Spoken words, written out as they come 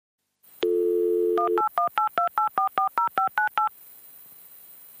Five,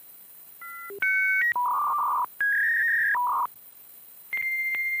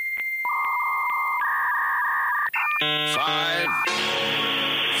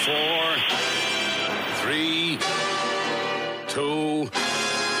 four, three, two,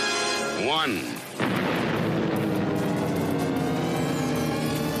 one.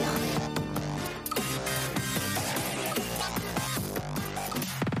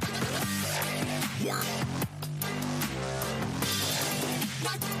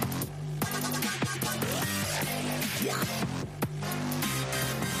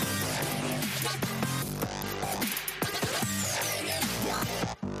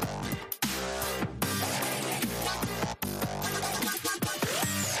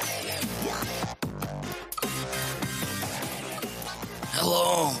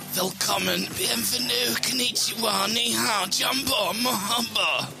 Hello, willkommen, bienvenue, konnichiwa, ni hao, jumbo,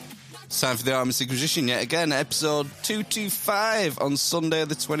 mahamba. It's time for the Armist Inquisition yet again, episode 225 on Sunday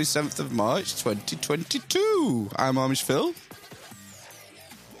the 27th of March 2022. I'm Amish Phil.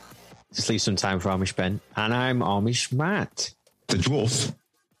 Just leave some time for Amish Ben. And I'm Amish Matt. The dwarf.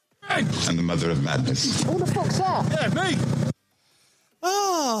 And the mother of madness. Who the fuck's that? Yeah, me.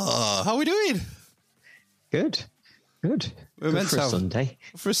 Oh, how are we doing? Good. We're meant for to a have Sunday.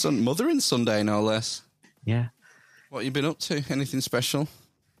 For a Mothering Sunday, no less. Yeah. What have you been up to? Anything special?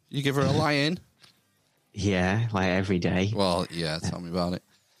 You give her a lie-in? Yeah, like every day. Well, yeah, tell me about it.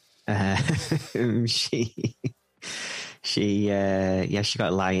 She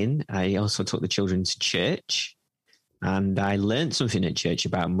got a lie-in. I also took the children to church, and I learned something at church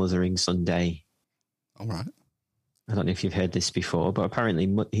about Mothering Sunday. All right. I don't know if you've heard this before, but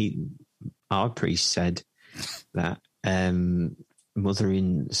apparently our priest said that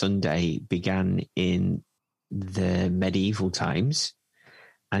Mothering Sunday began in the medieval times,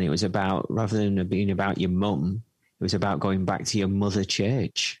 and it was about, rather than being about your mum, it was about going back to your mother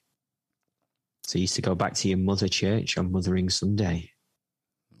church. So you used to go back to your mother church on Mothering Sunday.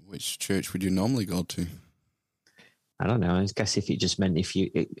 Which church would you normally go to? I don't know. I guess if it just meant if you...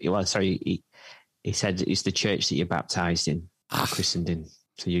 he said it's the church that you're baptised in, or christened in.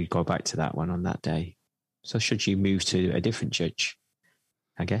 So you go back to that one on that day. So should you move to a different church,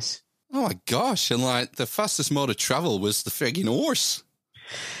 I guess? Oh my gosh, and like the fastest mode of travel was the frigging horse.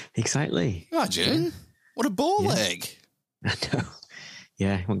 Exactly. Imagine. Yeah. What a ball leg. I know.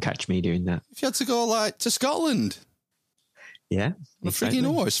 Yeah, won't catch me doing that. If you had to go like to Scotland. Yeah. On a frigging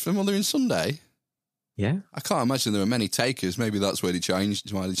horse for Mothering Sunday. Yeah. I can't imagine there were many takers. Maybe that's why they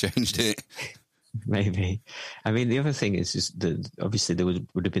changed it. Maybe. I mean, the other thing is that obviously there would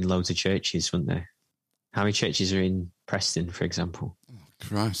have been loads of churches, wouldn't there? How many churches are in Preston, for example? Oh,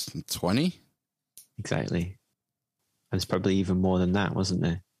 Christ, 20? Exactly. And there's probably even more than that, wasn't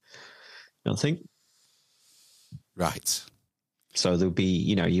there? You don't think? Right. So there'll be,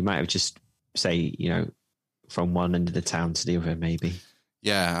 you might have just say, from one end of the town to the other, maybe.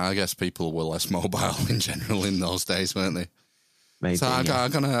 Yeah, I guess people were less mobile in general in those days, weren't they? Maybe, so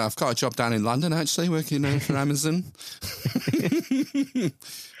I've got a job down in London, actually, working for Amazon.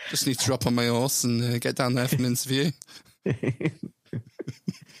 Just need to drop on my horse and get down there for an interview.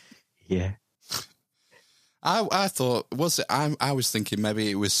 Yeah. I thought, I was thinking maybe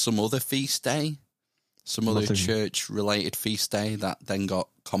it was some other feast day, some other church-related feast day that then got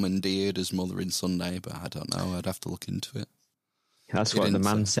commandeered as Mothering Sunday, but I don't know. I'd have to look into it. That's what the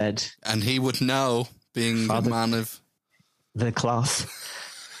man said. And he would know, being a man of... The cloth.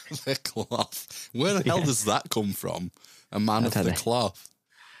 The cloth. Where the hell does that come from? A man of the cloth.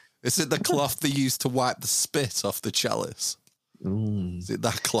 Is it the cloth they used to wipe the spit off the chalice? Is it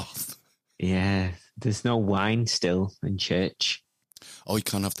that cloth? Yeah. There's no wine still in church. Oh, you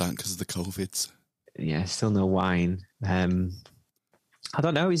can't have that because of the COVIDs. Yeah, still no wine. I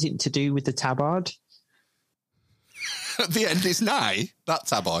don't know. Is it to do with the tabard? The end is nigh. That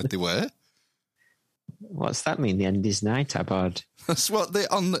tabard they were. What's that mean? The end is nigh, tabard. That's what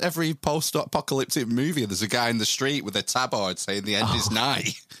on every post-apocalyptic movie. There's a guy in the street with a tabard saying the end is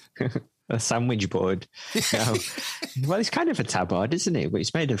nigh. A sandwich board. No. Well, it's kind of a tabard, isn't it? But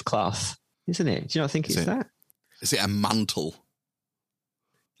it's made of cloth, isn't it? Do you not think it's that? Is it a mantle?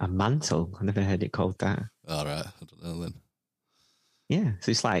 A mantle? I never heard it called that. All right, I don't know then. Yeah, so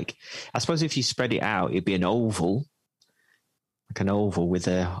it's like, I suppose if you spread it out, it'd be an oval. Like an oval with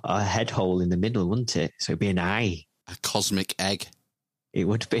a head hole in the middle, wouldn't it? So it'd be an eye. A cosmic egg. It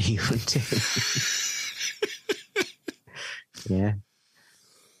would be, wouldn't it? Yeah.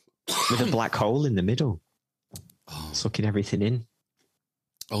 With a black hole in the middle. Sucking everything in.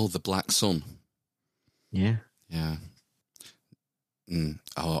 Oh, the black sun. Yeah. Yeah.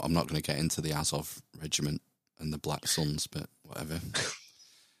 Oh, I'm not going to get into the Azov Regiment and the Black Suns, but whatever.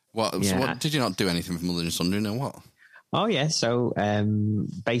 So what did you not do anything for Mother and Sunday or what? Oh, yeah. So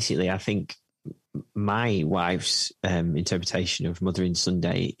basically, I think my wife's interpretation of Mothering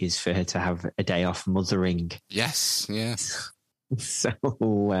Sunday is for her to have a day off mothering. Yes, yeah. So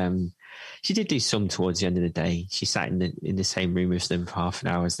she did do some towards the end of the day. She sat in the same room with them for half an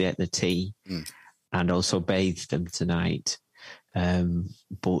hour as they ate the tea and also bathed them tonight. So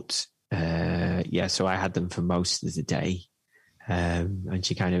I had them for most of the day. And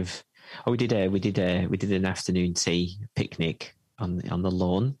she kind of, we did an afternoon tea picnic on the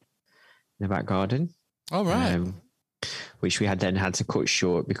lawn in the back garden. All right. Which we had to cut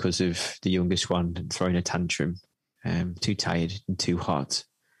short because of the youngest one throwing a tantrum. Too tired and too hot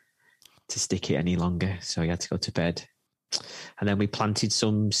to stick it any longer. So he had to go to bed. And then we planted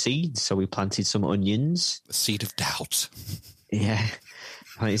some seeds. So we planted some onions. The seed of doubt. Yeah.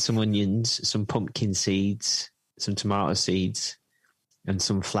 Planted some onions, some pumpkin seeds, some tomato seeds, and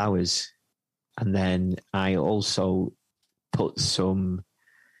some flowers. And then I also put some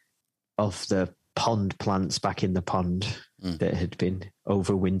of the pond plants back in the pond that had been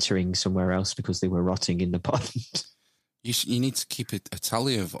overwintering somewhere else because they were rotting in the pond. You need to keep a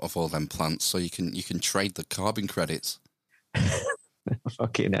tally of all them plants so you can trade the carbon credits.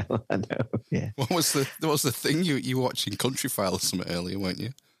 Fucking hell, I know. Yeah. What was the thing you were watching Country File or something earlier, weren't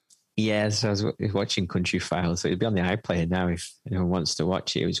you? Yeah, so I was watching Country Files. So it'd be on the iPlayer now if anyone wants to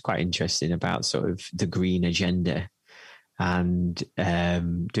watch it. It was quite interesting about sort of the green agenda and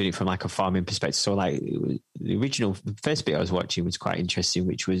doing it from like a farming perspective. So like the first bit I was watching was quite interesting,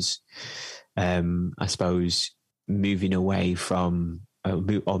 which was, I suppose, moving away from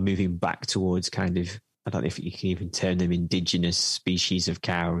or moving back towards kind of, I don't know if you can even term them indigenous species of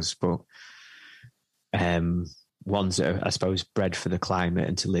cows, but ones that are, I suppose, bred for the climate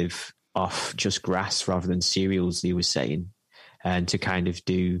and to live off just grass rather than cereals, he was saying, and to kind of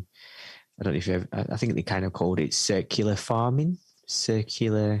do, I don't know if you ever, I think they kind of called it circular farming,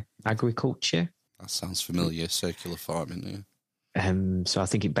 circular agriculture. That sounds familiar, circular farming, yeah. So I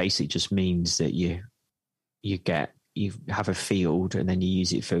think it basically just means that you have a field and then you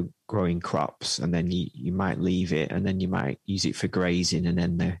use it for growing crops and then you might leave it and then you might use it for grazing and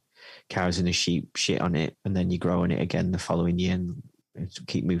then the cows and the sheep shit on it and then you grow on it again the following year and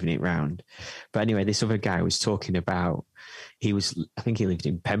keep moving it around. But anyway, this other guy was talking about, I think he lived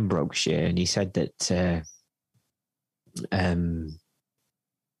in Pembrokeshire, and he said that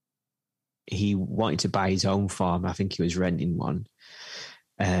he wanted to buy his own farm. I think he was renting one.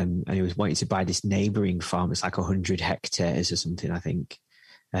 And he was wanting to buy this neighbouring farm. It's like 100 hectares or something, I think.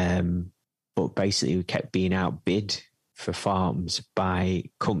 But basically, we kept being outbid for farms by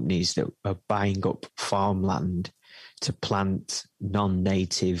companies that are buying up farmland to plant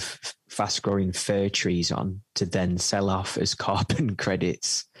non-native, fast-growing fir trees on to then sell off as carbon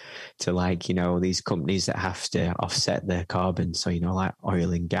credits to, like, these companies that have to offset their carbon. So, like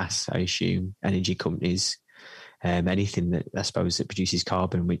oil and gas, I assume, energy companies. Anything that I suppose that produces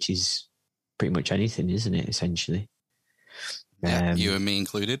carbon, which is pretty much anything, isn't it? Essentially, yeah, you and me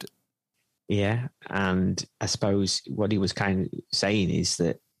included. Yeah, and I suppose what he was kind of saying is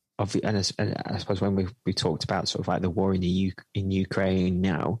that, and I suppose when we talked about sort of like the war in Ukraine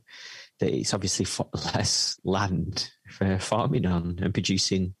now, that it's obviously less land for farming on and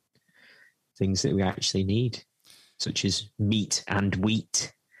producing things that we actually need, such as meat and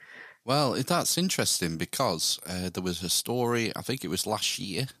wheat. Well, that's interesting because there was a story, I think it was last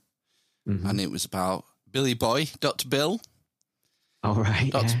year, and it was about Billy Boy, Dr. Bill. All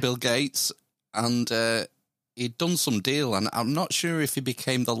right. Dr. Bill Gates. And he'd done some deal, and I'm not sure if he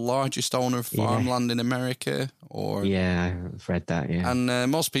became the largest owner of farmland in America or... Yeah, I've read that, yeah. And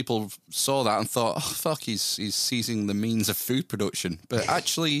most people saw that and thought, oh, fuck, he's seizing the means of food production. But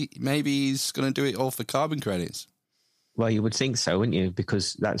actually, maybe he's going to do it all for carbon credits. Well, you would think so, wouldn't you?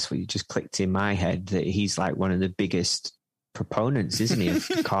 Because that's what you just clicked in my head, that he's like one of the biggest proponents, isn't he, of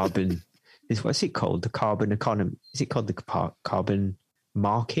carbon? What's it called? The carbon economy? Is it called the carbon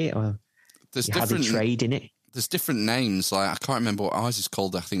market? Or how they trade in it? There's different names. Like, I can't remember what ours is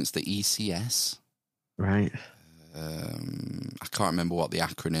called. I think it's the ECS. Right. I can't remember what the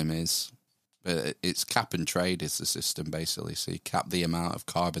acronym is. But it's cap and trade is the system, basically. So you cap the amount of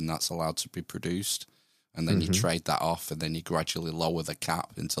carbon that's allowed to be produced. And then you trade that off, and then you gradually lower the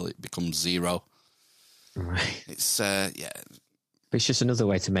cap until it becomes zero. Right. It's, But it's just another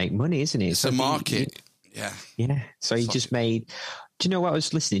way to make money, isn't it? It's a market. Yeah. Yeah. So you just made... Do you know what I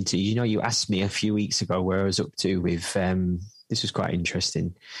was listening to? You asked me a few weeks ago where I was up to with... this was quite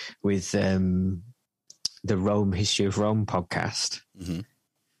interesting. With the Rome History of Rome podcast. Mm-hmm.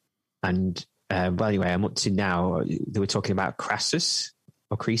 And well, anyway, I'm up to now. They were talking about Crassus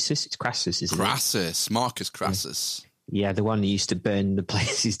or Croesus. It's Crassus, isn't it? Crassus, Marcus Crassus. Yeah, the one who used to burn the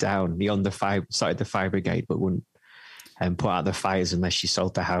places down. He owned started the fire brigade, but wouldn't put out the fires unless you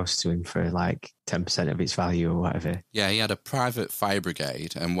sold the house to him for like 10% of its value or whatever. Yeah, he had a private fire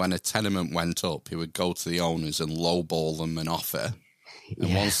brigade, and when a tenement went up, he would go to the owners and lowball them an offer.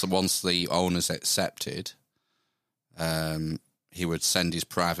 And once the owners accepted, he would send his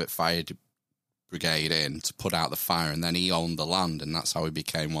private fire brigade in to put out the fire, and then he owned the land, and that's how he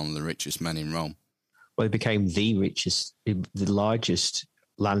became one of the richest men in Rome. Well, he became the largest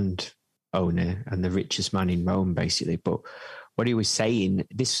land owner and the richest man in Rome, basically. But what he was saying,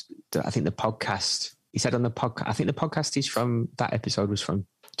 I think the podcast, he said on the podcast, I think the podcast is from, that episode was from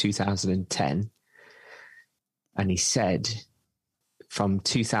 2010. And he said from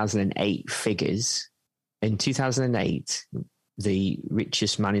 2008 figures, in 2008, the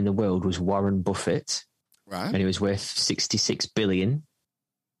richest man in the world was Warren Buffett. Right. And he was worth $66 billion.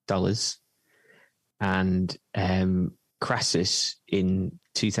 And Crassus in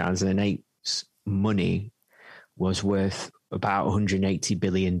 2008's money was worth about $180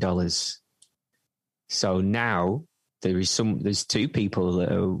 billion. So now there's at least two people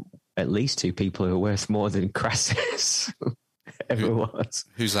who are worth more than Crassus ever was.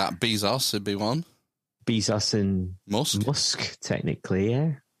 Who's that? Bezos would be one. Bezos and Musk, technically,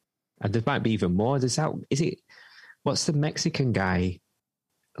 yeah. And there might be even more. What's the Mexican guy?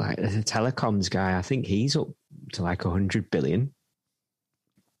 Like the telecoms guy, I think he's up to like 100 billion.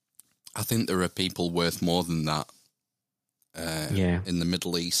 I think there are people worth more than that in the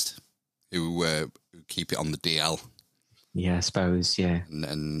Middle East who keep it on the DL. Yeah, I suppose, yeah.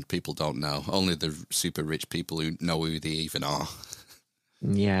 And people don't know. Only the super rich people who know who they even are.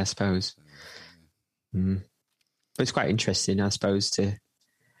 Yeah, I suppose. But it's quite interesting, I suppose, to,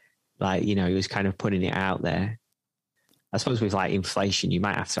 like, he was kind of putting it out there. I suppose with like inflation, you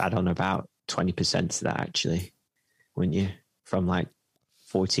might have to add on about 20% to that, actually, wouldn't you? From like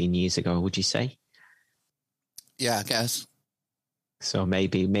 14 years ago, would you say? Yeah, I guess. So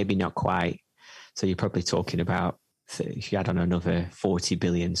maybe not quite. So you're probably talking about, if you add on another 40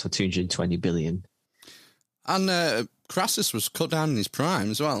 billion, so 220 billion. And Crassus was cut down in his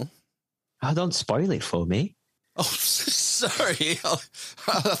prime as well. Oh, don't spoil it for me. Oh, sorry.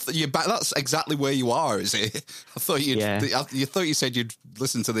 That's exactly where you are, is it? I thought you said you'd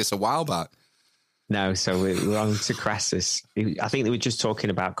listen to this a while back. No, so we're on to Crassus. I think they were just talking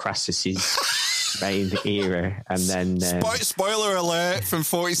about Crassus's main era, and then spoiler alert from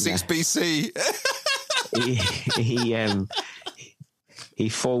 46 BC. he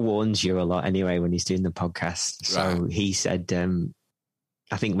forewarns you a lot anyway when he's doing the podcast. So he said,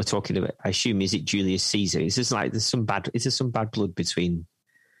 I think we're talking about, I assume, is it Julius Caesar? Is there some bad blood between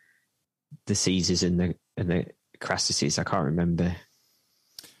the Caesars and the Crassuses? I can't remember.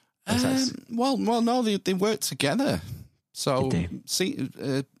 Well, no, they worked together. So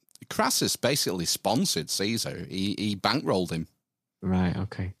Crassus basically sponsored Caesar. He bankrolled him. Right.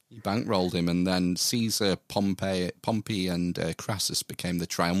 Okay. He bankrolled him, and then Caesar, Pompey, and Crassus became the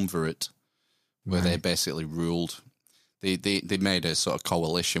triumvirate, where they basically ruled. They made a sort of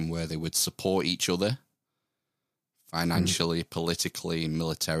coalition where they would support each other financially, politically,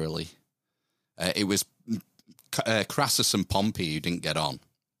 militarily. It was Crassus and Pompey who didn't get on.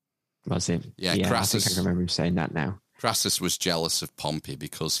 Was it? Yeah, Crassus. I think I remember him saying that now. Crassus was jealous of Pompey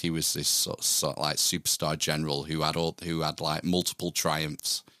because he was this sort of like superstar general who had like multiple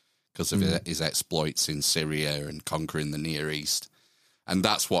triumphs because of his exploits in Syria and conquering the Near East. And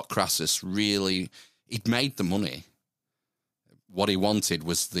that's what Crassus really, he'd made the money. What he wanted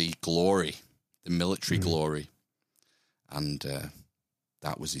was the glory, the military glory. And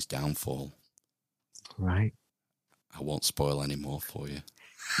that was his downfall. Right. I won't spoil any more for you.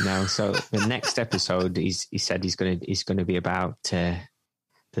 No, so the next episode, he said he's going to be about the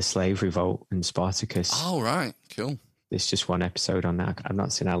slave revolt and Spartacus. Oh, right. Cool. There's just one episode on that. I've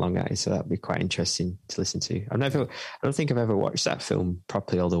not seen how long that is, so that'd be quite interesting to listen to. I don't think I've ever watched that film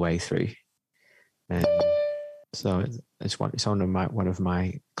properly all the way through. So it's one of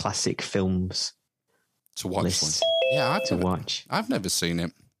my classic films to watch. Lists yeah, watch. I've never seen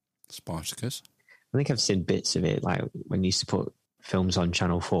it. Spartacus. I think I've seen bits of it, like when you used to put films on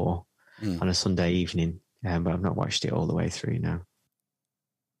Channel 4 on a Sunday evening, but I've not watched it all the way through now.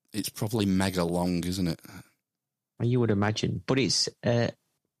 It's probably mega long, isn't it? You would imagine, but it's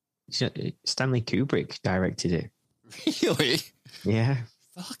Stanley Kubrick directed it. Really? Yeah.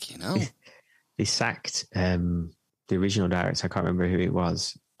 Fucking hell. They sacked the original director. I can't remember who it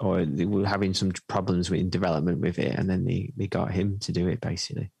was or they were having some problems in development with it, and then they got him to do it,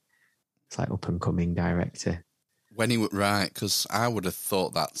 basically. It's like up-and-coming director. When he was right, because I would have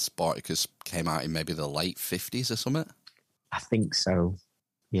thought that Spartacus came out in maybe the late 50s or something. I think so.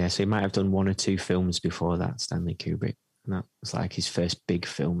 Yeah, so he might have done one or two films before that, Stanley Kubrick. And that was like his first big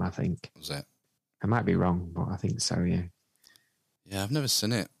film, I think. Was it? I might be wrong, but I think so, yeah. Yeah, I've never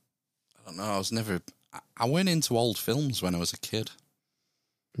seen it. I don't know. I went into old films when I was a kid.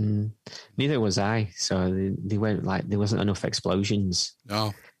 Neither was I. So they weren't like, there wasn't enough explosions.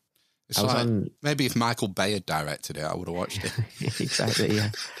 No. It's maybe if Michael Bay had directed it, I would have watched it. Exactly,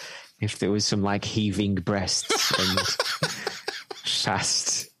 yeah. If there was some like heaving breasts and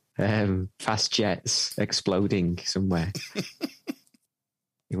fast jets exploding somewhere,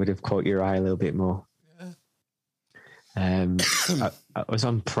 it would have caught your eye a little bit more. Yeah. I was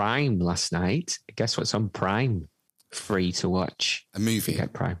on Prime last night. Guess what's on Prime? Free to watch. A movie?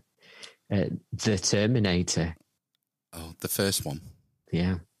 Get Prime. The Terminator. Oh, the first one.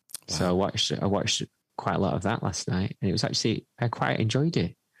 Yeah. Wow. So I watched quite a lot of that last night, and it was actually, I quite enjoyed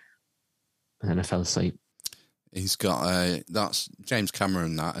it. And then I fell asleep. He's got that's James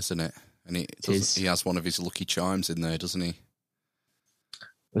Cameron, that, isn't it? And he has one of his Lucky Charms in there, doesn't he?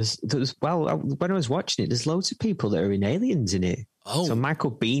 Well, when I was watching it, there's loads of people that are in Aliens in it. Oh, so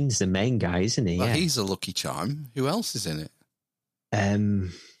Michael Biehn's the main guy, isn't he? Well, yeah. He's a Lucky Charm. Who else is in it?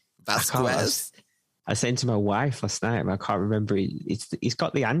 Vasquez. I was saying to my wife last night, but I can't remember. He's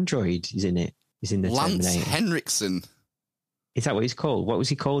got the android. He's in it. He's in the Lance Terminator. Henriksen. Is that what he's called? What was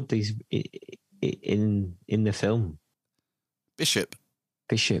he called? These in the film. Bishop,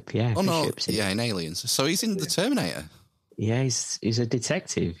 yeah. Oh no, Bishop's in Aliens. So he's in the Terminator. Yeah, he's a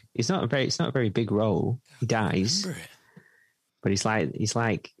detective. It's not a very big role. He dies, but he's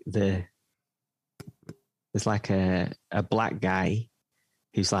like there's like a black guy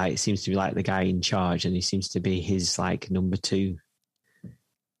who's like seems to be like the guy in charge, and he seems to be his like number two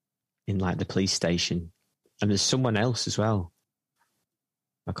in like the police station. And there's someone else as well.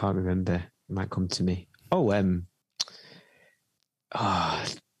 I can't remember. It might come to me.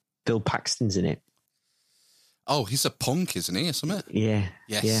 Bill Paxton's in it. Oh, he's a punk, isn't he, or something? Yeah.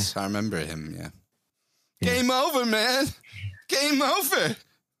 Yes, yeah. I remember him, yeah. Yeah. Game over, man. Game over.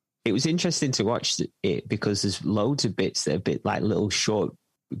 It was interesting to watch it because there's loads of bits that are a bit like little short,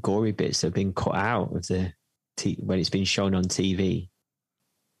 gory bits that have been cut out of when it's been shown on TV.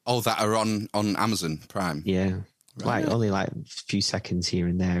 Oh, that are on Amazon Prime? Yeah. Right. Only like a few seconds here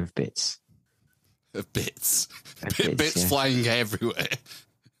and there of bits. Bits flying everywhere.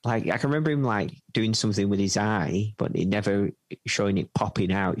 Like, I can remember him like doing something with his eye, but it never showing it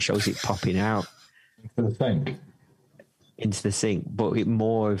popping out. It shows it popping out. Into the sink. But it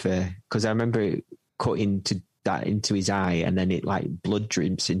more of because I remember it cutting into his eye, and then it like blood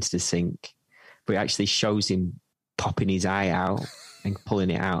drips into the sink. But it actually shows him popping his eye out and pulling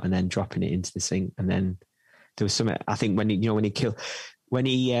it out and then dropping it into the sink. And then there was something, I think when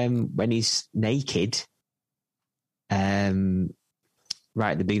he's naked,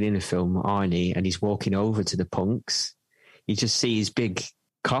 right at the beginning of the film, Arnie, and he's walking over to the punks, you just see his big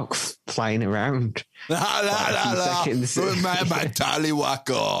cock flying around. Seconds. My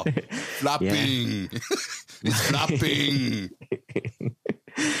tallywhacker. Flapping. It's flapping.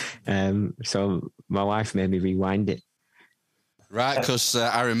 So my wife made me rewind it. Right, because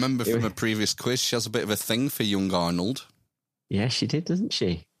I remember from a previous quiz, she has a bit of a thing for young Arnold. Yeah, she did, doesn't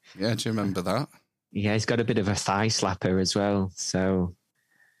she? Yeah, do you remember that? Yeah, he's got a bit of a thigh slapper as well. So,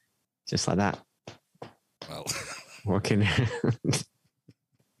 just like that. Well, walking.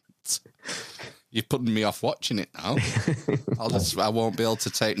 You're putting me off watching it now. I won't be able to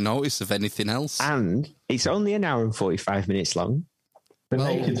take notice of anything else. And it's only an hour and 45 minutes long. The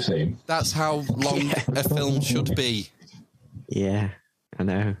naked scene. That's how long a film should be. Yeah, I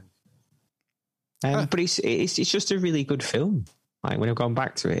know. But it's just a really good film. Like when I've gone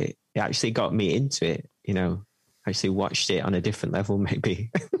back to it, it actually got me into it. You know, I actually watched it on a different level,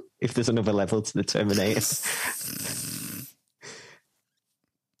 maybe if there's another level to the Terminator.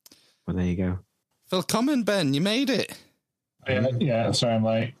 Well, there you go. Willkommen, Ben. You made it. Yeah. Sorry, I'm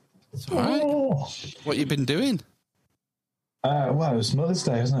late. It's all right. Oh. What you been doing? Well, it was Mother's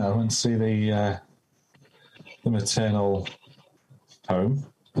Day, wasn't it? I went to see the maternal home,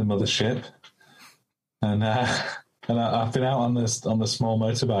 the mothership, and I've been out on the small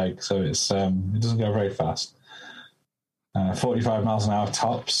motorbike, so it doesn't go very fast. 45 miles an hour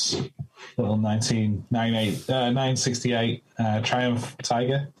tops. Little 968 Triumph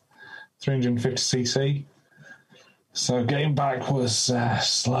Tiger, 350cc. So getting back was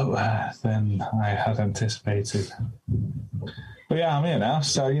slower than I had anticipated. But yeah, I'm here now,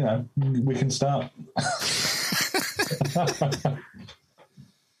 so, we can start.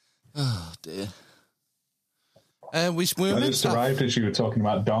 Oh, dear. We I just arrived as you were talking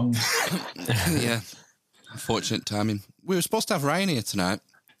about dongs. Yeah, unfortunate timing. We were supposed to have Ryan here tonight,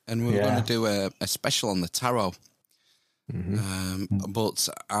 and we were going to do a special on the tarot. But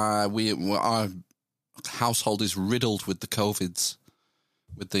our household is riddled with the COVIDs.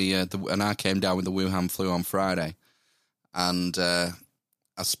 And I came down with the Wuhan flu on Friday, and I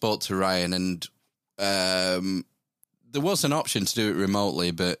spoke to Ryan, and there was an option to do it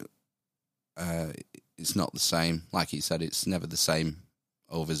remotely, but it's not the same. Like he said, it's never the same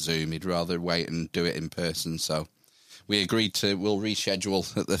over Zoom. He'd rather wait and do it in person. So we agreed we'll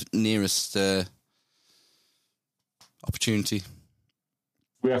reschedule at the nearest opportunity.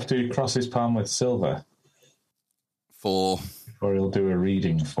 We have to cross his palm with silver. Before he'll do a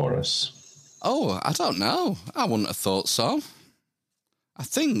reading for us. Oh, I don't know. I wouldn't have thought so. I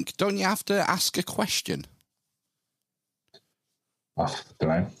think, don't you have to ask a question? Oh, don't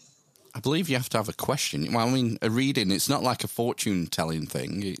know. I believe you have to have a question. Well, I mean, a reading, it's not like a fortune-telling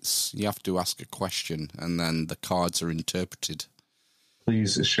thing. You have to ask a question, and then the cards are interpreted.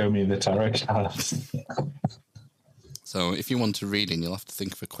 Please show me the tarot cards. So if you want a reading, you'll have to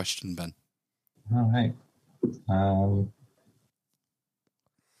think of a question, Ben. All right.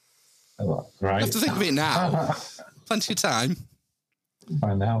 Right. You have to think of it now. Plenty of time.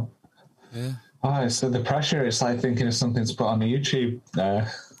 Find out. Yeah. Oh, so the pressure, it's like thinking of something to put on the YouTube, the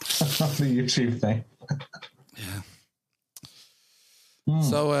YouTube thing. Yeah.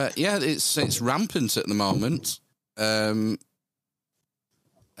 So, it's rampant at the moment.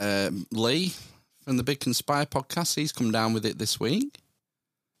 Lee from the Big Conspire podcast, he's come down with it this week.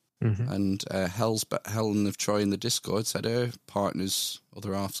 Mm-hmm. And Helen of Troy in the Discord said her partner's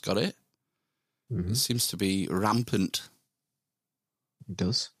other half's got it. Mm-hmm. It seems to be rampant. It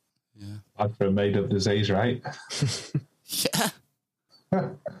does. Yeah. Bad for a made-up disease, right? Yeah.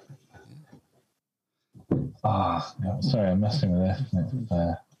 Sorry, I'm messing with this.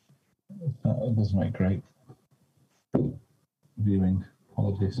 That doesn't make great viewing.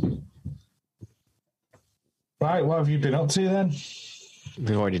 Apologies. Right, what have you been up to then?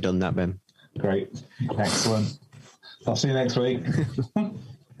 We've already done that, Ben. Great. Excellent. I'll see you next week.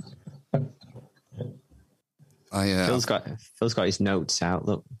 Phil's got his notes out,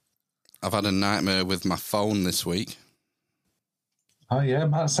 look. I've had a nightmare with my phone this week. Oh yeah,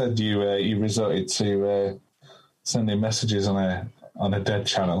 Matt said you resorted to sending messages on a dead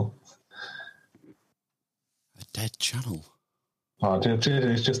channel. A dead channel? Oh,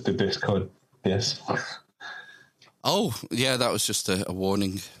 it's just the Discord. Yes. Oh yeah, that was just a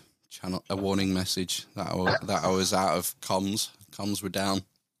warning channel, a warning message that I was out of comms. Comms were down.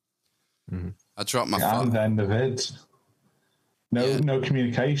 Mm-hmm. I dropped my phone. And then the vids. No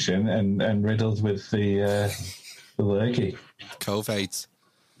communication and riddled with the lurgy. COVID.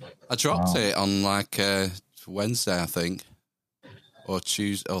 I dropped it on Wednesday, I think, or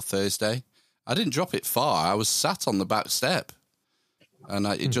Tuesday or Thursday. I didn't drop it far. I was sat on the back step, and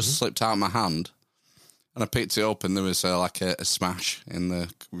it just slipped out of my hand. And I picked it up, and there was a smash in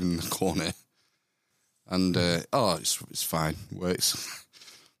the corner. And it's fine, works.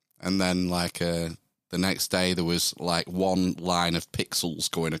 And then the next day, there was one line of pixels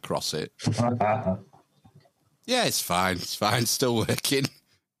going across it. Yeah, it's fine. It's fine. Still working.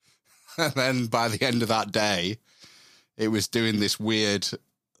 And then by the end of that day, it was doing this weird,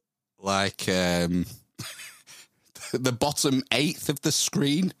 the bottom eighth of the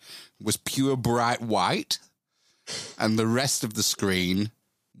screen was pure bright white, and the rest of the screen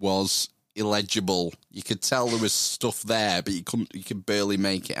was illegible. You could tell there was stuff there, but you could barely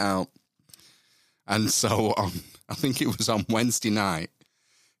make it out. And so I think it was on Wednesday night,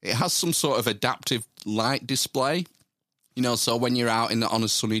 it has some sort of adaptive light display, so when you're out on a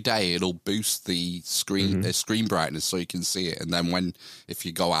sunny day, it'll boost the screen brightness so you can see it. And then if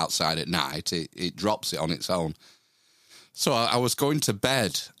you go outside at night, it drops it on its own. So I was going to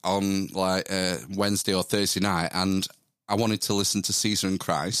bed on Wednesday or Thursday night, and I wanted to listen to Caesar and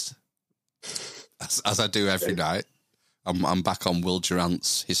Christ, as I do every night. I'm back on Will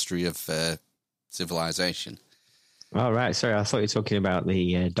Durant's History of Civilization. Oh, right. Sorry, I thought you were talking about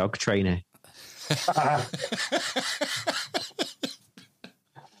the dog trainer.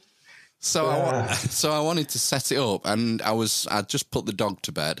 So I wanted to set it up, and I just put the dog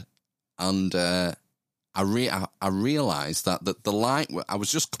to bed, and I realised that the light. I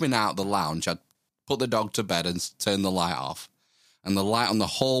was just coming out of the lounge. I'd put the dog to bed and turned the light off, and the light on the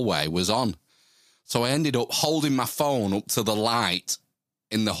hallway was on. So I ended up holding my phone up to the light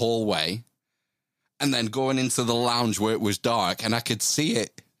in the hallway and then going into the lounge where it was dark and I could see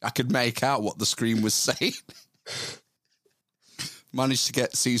it. I could make out what the screen was saying. Managed to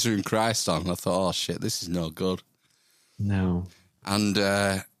get Caesar and Christ on. I thought, oh, shit, this is no good. No. And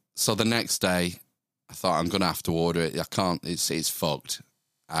so the next day, I thought, I'm going to have to order it. I can't. It's fucked.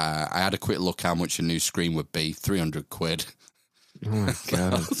 I had a quick look how much a new screen would be, 300 quid. Oh, my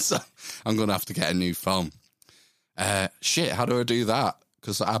God. So I'm going to have to get a new phone. Shit, how do I do that?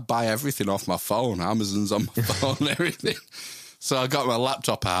 Because I buy everything off my phone. Amazon's on my phone, everything. So I got my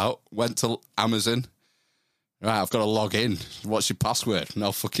laptop out, went to Amazon. Right, I've got to log in. What's your password?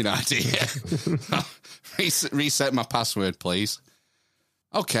 No fucking idea. Reset my password, please.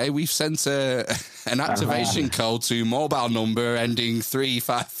 Okay, we've sent an activation code to mobile number ending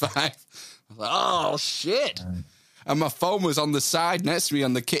 355. I was like, oh, shit. And my phone was on the side next to me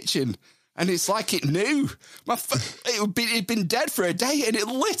on the kitchen. And it's like it knew. It'd been dead for a day and it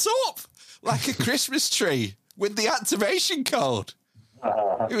lit up like a Christmas tree with the activation code.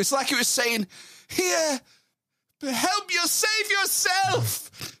 It was like it was saying, here, help you save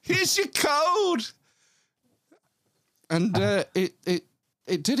yourself. Here's your code. And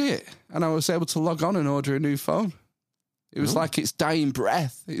it did it. And I was able to log on and order a new phone. It was like its dying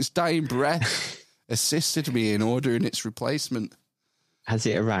breath. Its dying breath assisted me in ordering its replacement. Has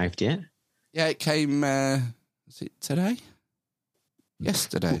it arrived yet? Yeah, it came, is it today?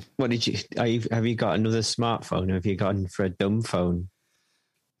 Yesterday. What did you, have you got another smartphone or have you gone for a dumb phone?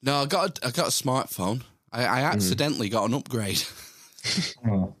 No, I got a smartphone. I accidentally got an upgrade.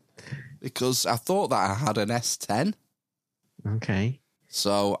 Because I thought that I had an S10. Okay.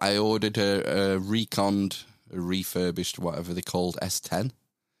 So I ordered a reconned, a refurbished, whatever they called, S10.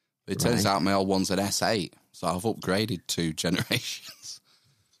 But it turns out my old one's an S8. So I've upgraded 2 generations.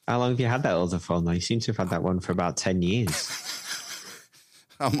 How long have you had that other phone though? You seem to have had that one for about 10 years.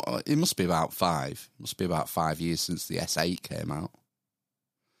 It must be about 5. Must be about 5 years since the S8 came out.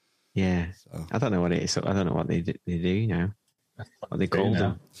 Yeah. So. I don't know what it is. I don't know what they do now. What they call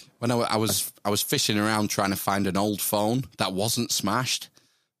them. When I was fishing around trying to find an old phone that wasn't smashed,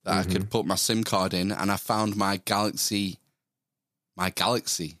 that I could put my SIM card in, and I found my Galaxy I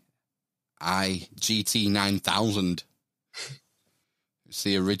GT 9000. It's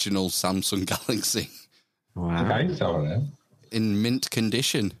the original Samsung Galaxy. Wow. Okay, sorry. In mint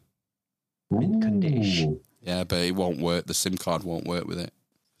condition. Mint condition. Yeah, but it won't work. The SIM card won't work with it.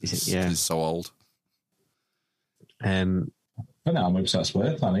 Yeah. It's so old. But now how much that's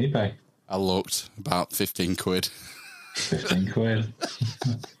worth on eBay? I looked, about 15 quid. 15 quid.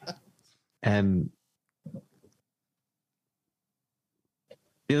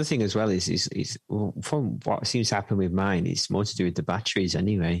 The other thing as well is well, from what seems to happen with mine, it's more to do with the batteries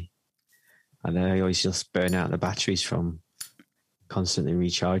anyway. And I always just burn out the batteries from constantly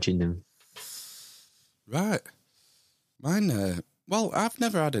recharging them. Right. Mine, well, I've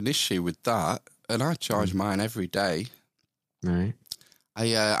never had an issue with that, and I charge mine every day. Right.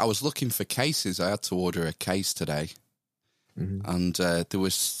 I was looking for cases. I had to order a case today. And there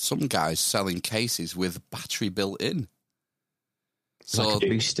was some guys selling cases with battery built in. So like a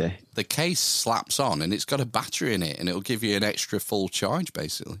booster. The case slaps on and it's got a battery in it and it'll give you an extra full charge,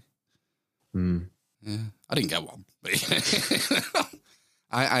 basically. Yeah, I didn't get one.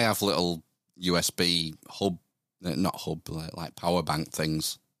 I have little USB hub, not hub, like power bank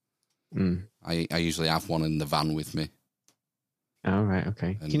things. I usually have one in the van with me. Oh, right,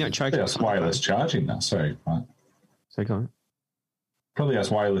 okay. Can you not charge it? That's wireless charging, that's sorry. Right. So go on. Probably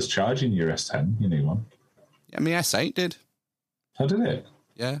has wireless charging your S10, your new one. Yeah, my S8 did. Oh, did it?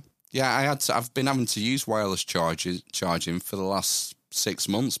 Yeah. I've been having to use wireless charging for the last 6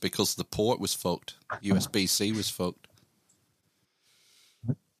 months because the port was fucked. USB-C was fucked.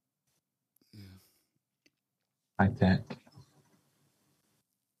 High tech.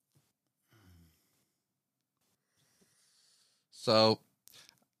 So,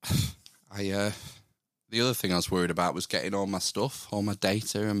 the other thing I was worried about was getting all my stuff, all my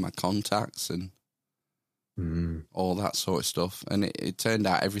data and my contacts and all that sort of stuff. And it turned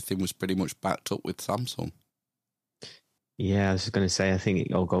out everything was pretty much backed up with Samsung. Yeah, I was going to say, I think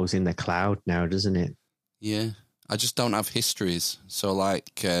it all goes in the cloud now, doesn't it? Yeah. I just don't have histories. So,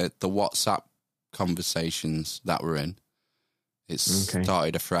 like, the WhatsApp conversations that we're in, it's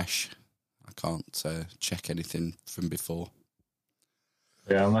started afresh. I can't check anything from before.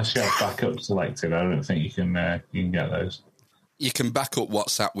 Yeah, unless you have backup selected, I don't think you can get those. You can back up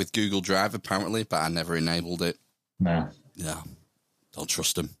WhatsApp with Google Drive, apparently, but I never enabled it. No. Yeah. Don't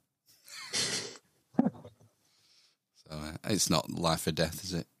trust them. So it's not life or death,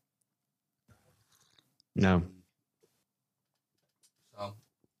 is it? No. So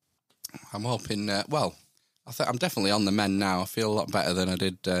I'm hoping. I'm definitely on the mend now. I feel a lot better than I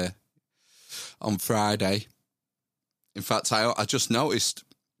did on Friday. In fact, I just noticed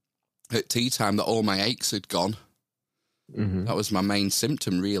at tea time that all my aches had gone. Mm-hmm. That was my main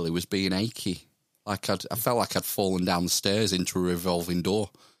symptom, really, was being achy. Like I felt like I'd fallen down the stairs into a revolving door.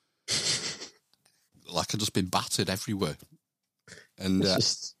 Like I'd just been battered everywhere. And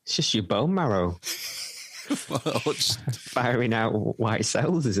It's just your bone marrow just, firing out white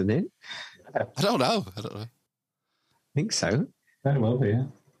cells, isn't it? I don't know. I think so. Very well be, yeah.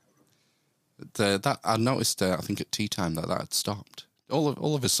 That I noticed. I think at tea time that had stopped.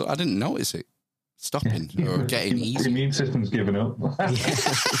 All of a sudden, I didn't notice it stopping or getting The easy. immune system's given up.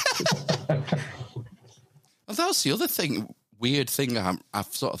 And that's the other weird thing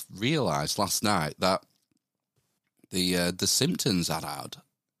I've sort of realised last night, that the symptoms I'd had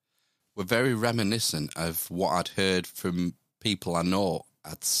were very reminiscent of what I'd heard from people I know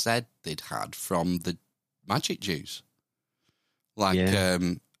had said they'd had from the magic juice, like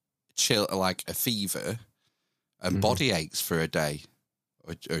like a fever and body aches for a day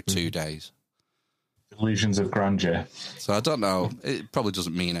or 2 days. Illusions of grandeur. So I don't know. It probably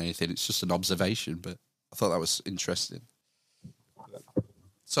doesn't mean anything. It's just an observation, but I thought that was interesting.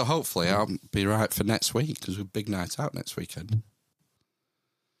 So hopefully I'll be right for next week, because we're big night out next weekend.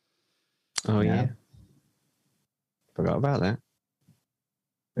 Oh, yeah. Forgot about that.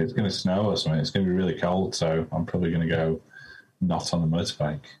 It's going to snow or something. It's going to be really cold, so I'm probably going to go not on the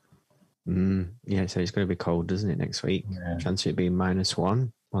motorbike. Yeah, so it's going to be cold, doesn't it, next week? Yeah. Chance of it being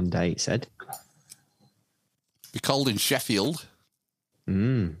 -1 one day, it said. Be cold in Sheffield.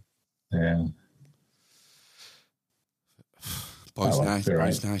 Yeah. Boys'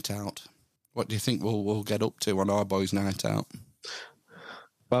 Boys' night out. What do you think we'll get up to on our boys' night out?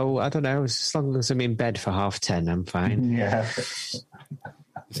 Well, I don't know. As long as I'm in bed for 10:30, I'm fine. Yeah.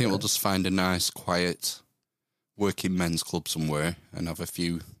 I think we'll just find a nice, quiet working men's club somewhere and have a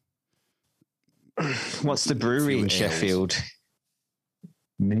few. What's the brewery in ales. Sheffield?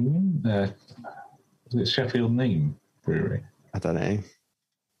 Neem? Is it Sheffield Neem Brewery? I don't know.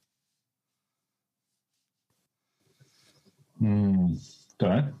 Don't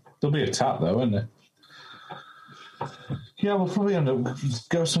know. There'll be a tap, though, won't there? Yeah, we'll probably end up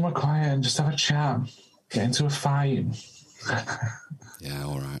go somewhere quiet and just have a chat, get into a fight. Yeah,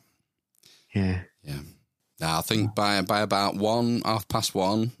 all right. Yeah. Now, I think by about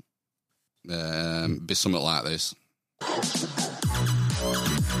 1:30, be something like this.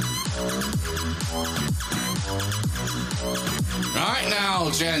 Right now,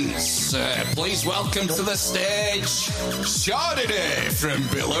 gents, please welcome to the stage Chardonnay from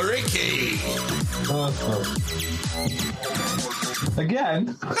Billericay.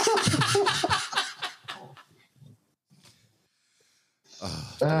 Again?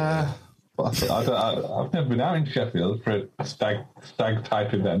 I've never been out in Sheffield for a stag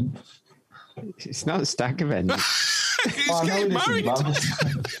type event. It's not a stag event. He's I know getting it married. isn't,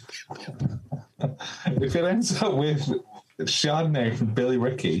 if it ends up with Chardonnay from Billy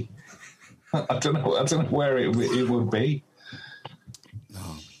Ricky, I don't know where it would be.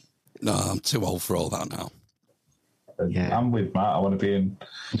 No, I'm too old for all that now. Yeah. I'm with Matt. I want to be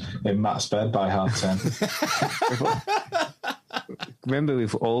in Matt's bed by 10:30. Remember,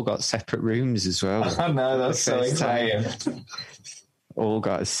 we've all got separate rooms as well. I know, that's so First time. exciting. All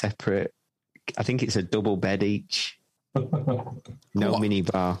got a separate. I think it's a double bed each. No What? mini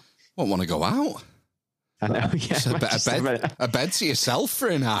bar. Won't want to go out. I know. Yeah, Just a bed to yourself for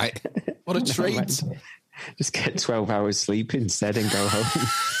a night. What a treat. Just get 12 hours sleep instead and go home.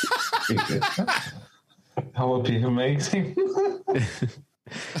 That would be amazing.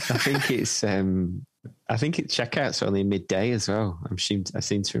 I think it's. I think it checkout's only midday as well. I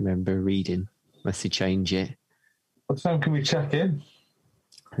seem to remember reading, unless they change it. What time can we check in?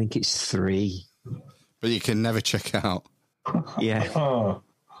 I think it's 3. But you can never check out. Yeah. Oh,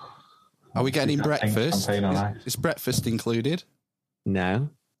 Are we getting breakfast? campaign on ice. Is breakfast included? No.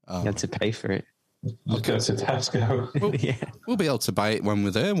 Oh. You had to pay for it. Just go to Tesco. Yeah. We'll be able to buy it when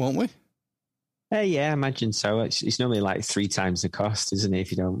we're there, won't we? Yeah, I imagine so. It's normally like 3 times the cost, isn't it,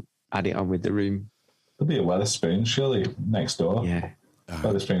 if you don't add it on with the room? There'll be a Wetherspoon, surely, next door. Yeah.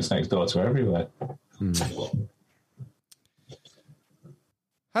 Wetherspoon's next door to everywhere.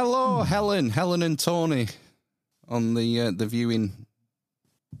 Hello, Helen and Tony on the viewing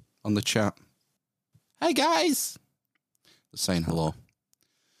on the chat. Hey guys, they're saying hello.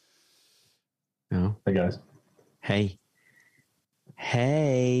 No. Hey, guys. Hey.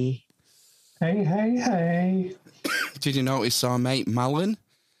 Hey. Did you notice our mate Malin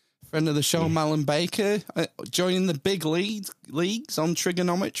Friend of the show, Malin Baker, joining the big leagues on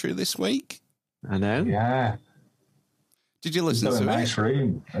trigonometry this week. I know. Yeah. Did you listen to it? A nice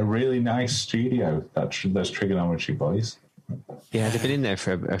room, a really nice studio. Those trigonometry boys. Yeah, they've been in there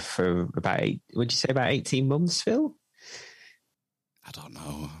for about would you say about 18 months, Phil? I don't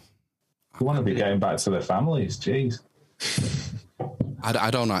know. You want to be going back to their families, jeez.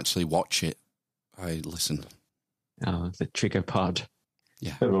 I don't actually watch it. I listen. Oh, the Trigger Pod.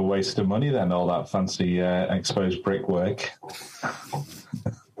 Yeah. Bit of a waste of money then, all that fancy exposed brickwork.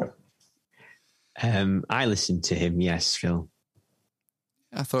 I listened to him, yes, Phil.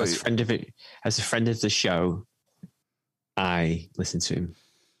 I thought as a friend of the show, I listened to him.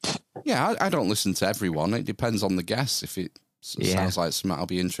 Yeah, I don't listen to everyone. It depends on the guest. If it sounds like something I'll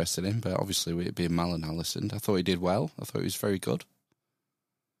be interested in, but obviously with it being Malin, I listened. I thought he did well. I thought he was very good.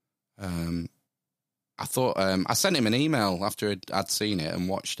 I thought I sent him an email after I'd seen it and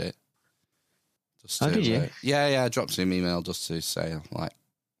watched it. Did you? Yeah. I dropped him an email just to say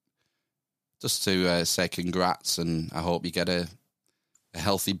say congrats, and I hope you get a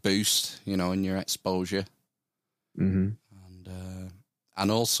healthy boost, in your exposure. Mm-hmm.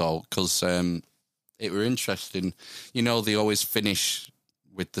 And also because it were interesting. They always finish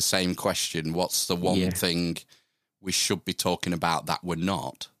with the same question: what's the one thing we should be talking about that we're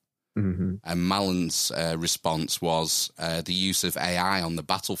not? Mm-hmm. And Malin's response was the use of AI on the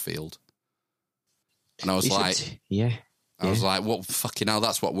battlefield. And I was I was like, "What fucking hell?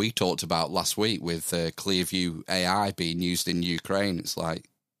 That's what we talked about last week with Clearview AI being used in Ukraine." It's like,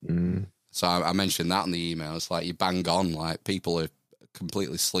 so I mentioned that in the email. It's like you bang on, like people are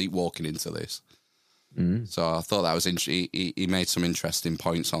completely sleepwalking into this. So I thought that was interesting. He made some interesting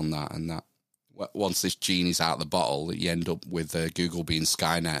points on that, and that once this genie's out of the bottle, you end up with Google being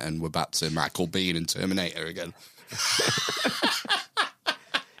Skynet, and we're back to Michael Biehn and Terminator again.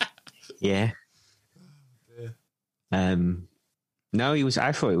 Yeah. No,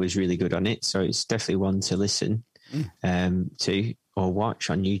 I thought it was really good on it, so it's definitely one to listen to or watch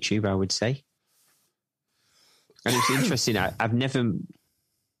on YouTube, I would say. And it's interesting. I've never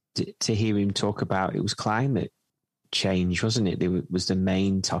to hear him talk about it was climate change, wasn't it? It was the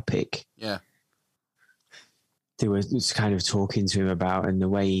main topic. Yeah. They were kind of talking to him about, and the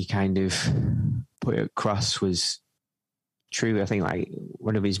way he kind of put it across was true. I think like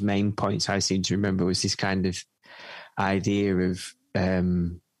one of his main points I seem to remember was this kind of idea of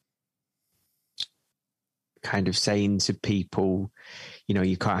kind of saying to people,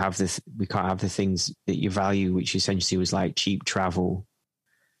 we can't have the things that you value, which essentially was like cheap travel.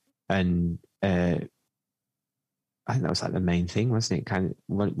 And I think that was like the main thing, wasn't it?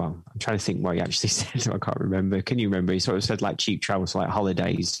 Well, I'm trying to think what he actually said. I can't remember. Can you remember? He sort of said like cheap travel, so like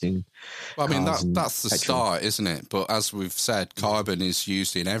holidays. And well, I mean, that's the start, isn't it? But as we've said, carbon is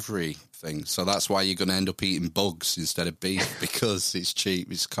used in everything. So that's why you're going to end up eating bugs instead of beef, because it's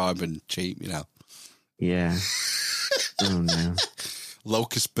cheap. It's carbon cheap, Yeah. Oh, no.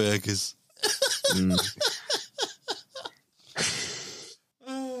 Locust burgers.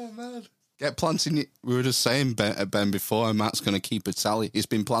 Oh, man. Get planting. We were just saying, Ben, before, Matt's going to keep a tally. He's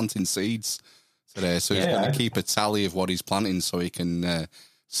been planting seeds today, so he's going to keep a tally of what he's planting so he can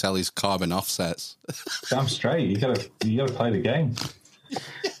sell his carbon offsets. Damn straight. You gotta play the game.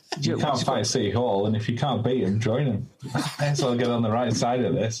 You can't fight City Hall, and if you can't beat him, join him. So I'll get on the right side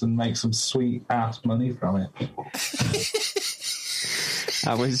of this and make some sweet ass money from it.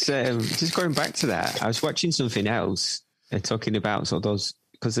 I was just going back to that. I was watching something else. They're talking about sort of those,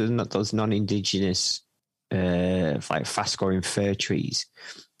 because there's not those non-indigenous, like fast-growing fir trees.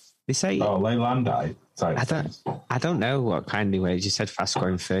 They say, Leylandi. I don't know what kind of way. They just said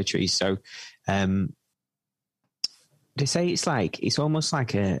fast-growing fir trees. So they say it's almost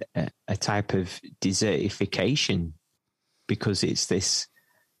like a type of desertification, because it's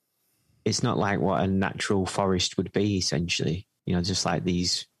not like what a natural forest would be, essentially. Just like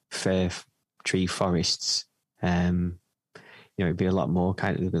these fir tree forests. It'd be a lot more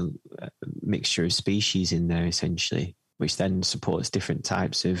kind of a mixture of species in there, essentially, which then supports different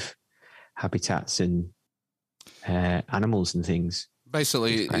types of habitats and animals and things.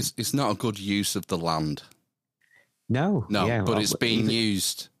 Basically, it's not a good use of the land. No, but it's being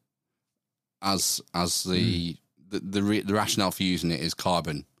used as the rationale for using it is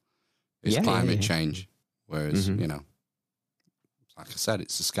carbon, is climate change. Whereas like I said,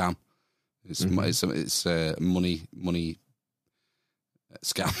 it's a scam. It's a money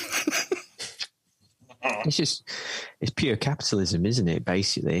scam. It's pure capitalism, isn't it?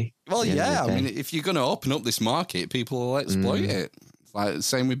 Basically. Well, yeah. I mean, if you're going to open up this market, people will exploit it. Like the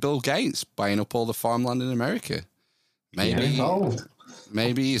same with Bill Gates buying up all the farmland in America. Maybe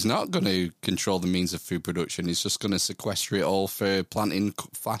Maybe he's not going to control the means of food production. He's just going to sequester it all for planting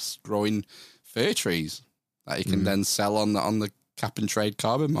fast-growing fir trees that he can then sell on the cap-and-trade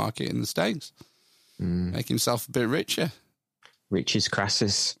carbon market in the States. Make himself a bit richer. Rich as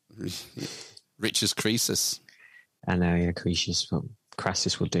Crassus. Rich as Crassus. I know, yeah, Crassus, but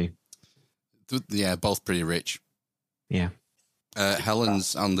Crassus will do. Yeah, both pretty rich. Yeah.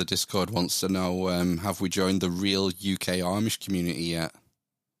 Helen's on the Discord wants to know, have we joined the real UK Amish community yet?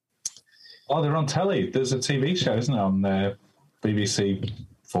 Oh, they're on telly. There's a TV show, isn't it, on BBC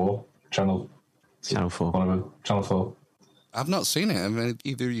 4, Channel 4. Whatever, Channel 4. I've not seen it. Have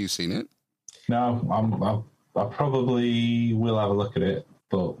either of you seen it? No, I probably will have a look at it,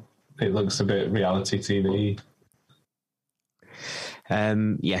 but it looks a bit reality TV.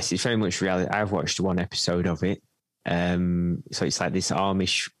 Yes, it's very much reality. I've watched one episode of it. So it's like this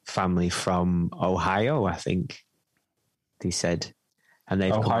Amish family from Ohio, I think they said, and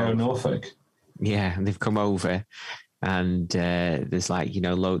they've Ohio, Norfolk. Yeah, and they've come over, and there's like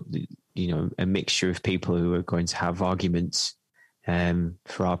a mixture of people who are going to have arguments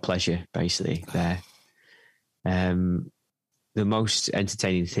for our pleasure, basically. There, the most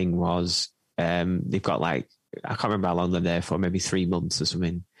entertaining thing was they've got like, I can't remember how long they're there for, maybe 3 months or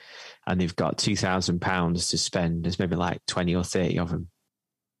something. And they've got £2,000 to spend. There's maybe like 20 or 30 of them.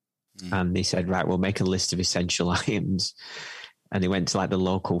 And they said, right, we'll make a list of essential items. And they went to like the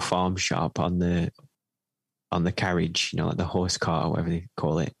local farm shop on the carriage, like the horse cart or whatever they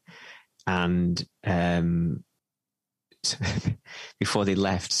call it. And before they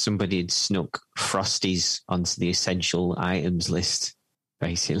left, somebody had snuck Frosties onto the essential items list,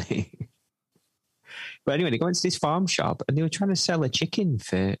 basically. But anyway, they go into this farm shop and they were trying to sell a chicken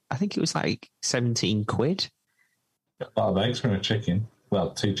for, I think it was like 17 quid. A lot of eggs from a chicken.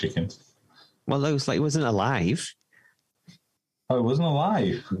 Well, 2 chickens. Well, it wasn't alive. Oh, it wasn't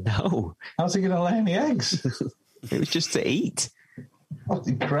alive? No. How's he going to lay any eggs? It was just to eat.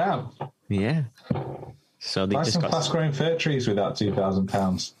 Holy crap. Yeah. So they buy just some got fast-growing fir trees with that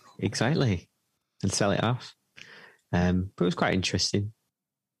 £2,000. Exactly. And sell it off. But it was quite interesting.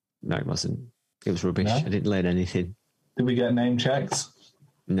 No, it wasn't. It was rubbish. No? I didn't learn anything. Did we get name checked?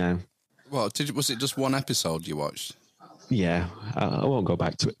 No. Well, was it just one episode you watched? Yeah, I won't go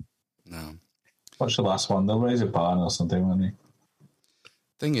back to it. No. Watch the last one. They'll raise a barn or something, won't they?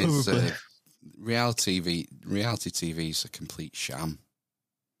 Thing is, reality TV is a complete sham.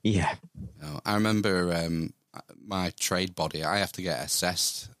 Yeah. I remember my trade body. I have to get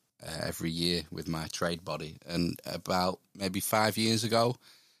assessed every year with my trade body, and about maybe 5 years ago,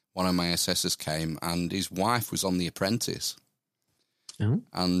 one of my assessors came and his wife was on The Apprentice. Oh.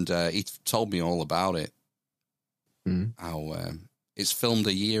 And he told me all about it. How it's filmed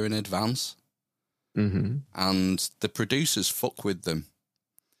a year in advance. Mm-hmm. And the producers fuck with them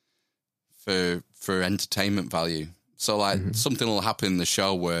for entertainment value. So, like, something will happen in the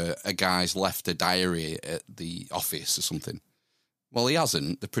show where a guy's left a diary at the office or something. Well, he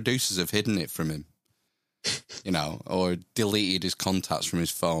hasn't. The producers have hidden it from him. Or deleted his contacts from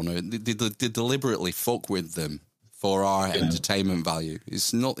his phone, or they deliberately fuck with them for our entertainment value.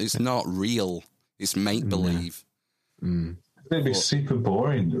 It's not real. It's make believe. It'd be super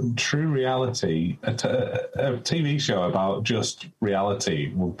boring. True reality, a TV show about just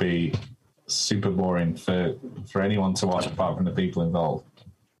reality would be super boring for anyone to watch apart from the people involved.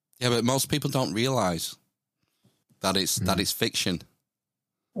 Yeah, but most people don't realise that it's fiction.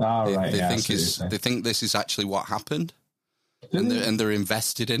 Oh, right. They think this is actually what happened, and they're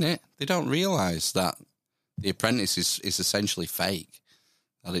invested in it. They don't realise that The Apprentice is essentially fake,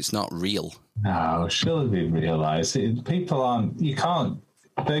 that it's not real. No, surely they realise people aren't. You can't.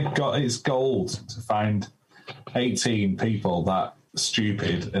 It's gold to find 18 people that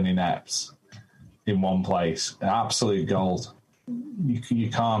stupid and inept in one place. Absolute gold. You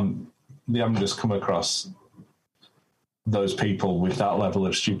can't. They haven't just come across those people with that level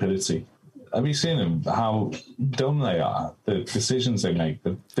of stupidity. Have you seen them? How dumb they are, the decisions they make,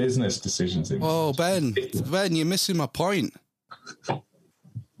 the business decisions they make. Oh, Ben, you're missing my point.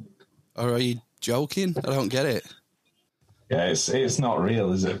 Or are you joking? I don't get it. Yeah, it's not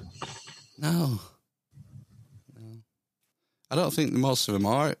real, is it? No. I don't think most of them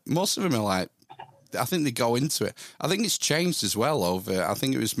are. Most of them are like, I think they go into it. I think it's changed as well over, I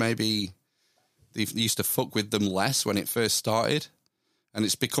think it was maybe they used to fuck with them less when it first started, and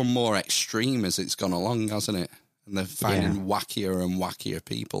it's become more extreme as it's gone along, hasn't it? And they're finding wackier and wackier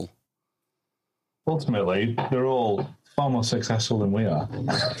people. Ultimately, they're all far more successful than we are.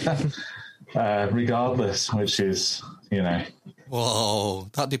 Regardless, which is, Whoa,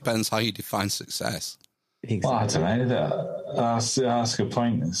 that depends how you define success. Well, I don't know. That's a good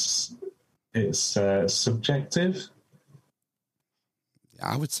point. It's subjective.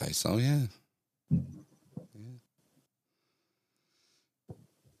 I would say so, yeah.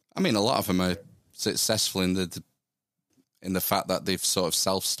 I mean, a lot of them are successful in the fact that they've sort of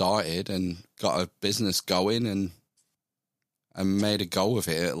self-started and got a business going and made a go of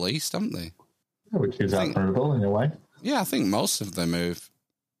it at least, haven't they? Which is admirable in a way. Yeah, I think most of them have.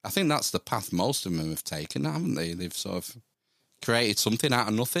 I think that's the path most of them have taken, haven't they? They've sort of created something out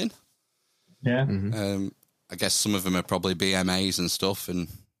of nothing. Yeah. Mm-hmm. I guess some of them are probably BMAs and stuff and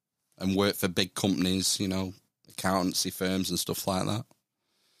work for big companies, accountancy firms and stuff like that.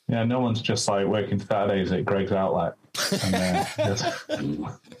 Yeah, no one's just like working Saturdays at Greg's Outlet and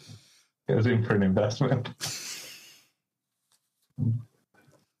goes in for an investment.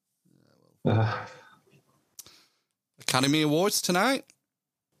 Academy Awards tonight?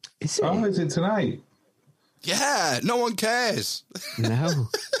 Is it? Oh, is it tonight? Yeah, no one cares. No.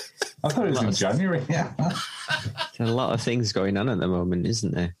 I thought it was in January. Yeah. There's a lot of things going on at the moment,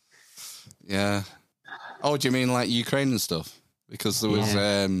 isn't there? Yeah. Oh, do you mean like Ukraine and stuff? Because there was,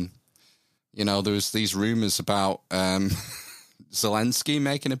 there was these rumours about Zelensky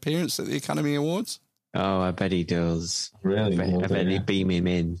making an appearance at the Academy Awards. Oh, I bet he does. Really? I bet he'd beam him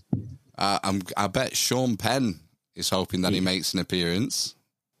in. I bet Sean Penn is hoping that he makes an appearance.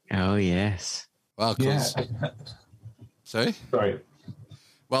 Oh, yes. Well, cause... Sorry.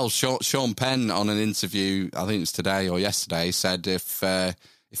 Well, Sean Penn on an interview, I think it's today or yesterday, said if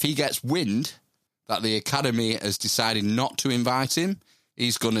he gets wind that the Academy has decided not to invite him,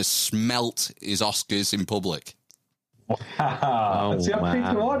 he's going to smelt his Oscars in public. Wow. See, I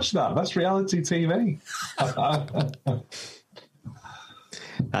need to watch that. That's reality TV.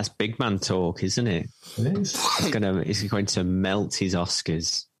 That's big man talk, isn't it? It is. He's going to melt his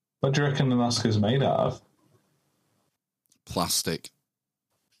Oscars. What do you reckon an Oscar's made out of? Plastic.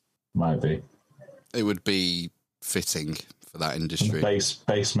 Might be. It would be fitting for that industry.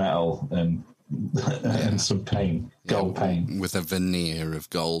 Base metal and some paint, gold paint. With a veneer of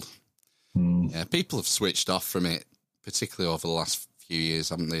gold. Yeah, people have switched off from it, particularly over the last few years,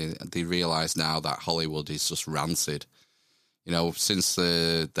 haven't they? They realise now that Hollywood is just rancid. Since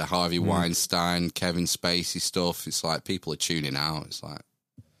the Harvey Weinstein, Kevin Spacey stuff, it's like people are tuning out. It's like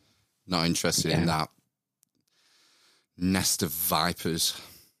not interested in that nest of vipers.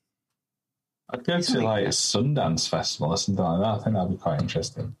 I'd go to like a Sundance festival or something like that. I think that'd be quite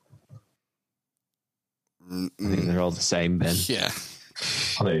interesting. I think they're all the same, Ben. Yeah.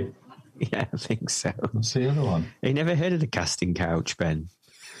 Are they? Yeah, I think so. What's the other one? You never heard of the casting couch, Ben?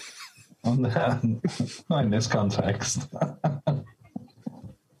 Not in this context.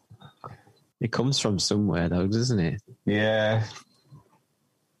 It comes from somewhere, though, doesn't it? Yeah.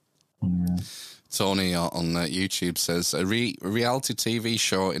 Tony on YouTube says, a reality TV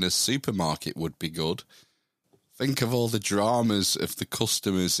show in a supermarket would be good. Think of all the dramas of the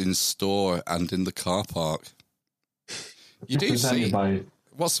customers in store and in the car park. You do see...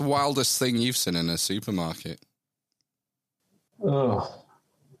 What's the wildest thing you've seen in a supermarket? Oh.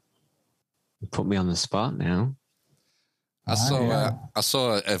 You put me on the spot now. I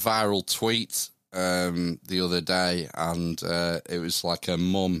saw a viral tweet the other day, and it was like a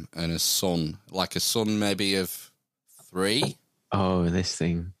mum and a son, like a son maybe of 3. Oh, this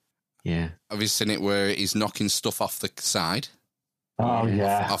thing. Yeah. Have you seen it where he's knocking stuff off the side? Oh,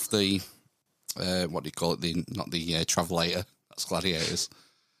 yeah. Off the, what do you call it? Not the travelator. That's Gladiators.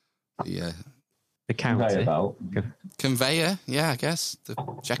 The counter. Conveyor, yeah, I guess. The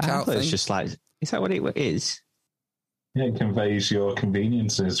checkout thing. It's just like, is that what it is? Yeah, it conveys your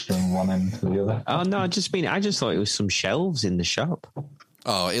conveniences from one end to the other. Oh, no, I just thought it was some shelves in the shop.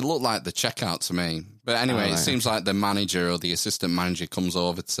 Oh, it looked like the checkout to me. But anyway, It seems like the manager or the assistant manager comes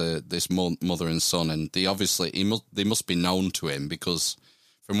over to this mother and son, and they must be known to him, because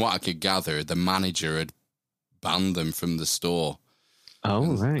from what I could gather, the manager had banned them from the store.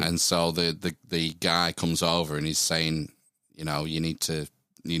 Oh, right. And so the guy comes over and he's saying, you need to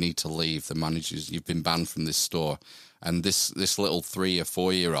leave. The managers, you've been banned from this store. And this little 3 or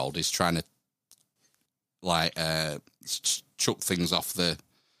 4 year old is trying to chuck things off the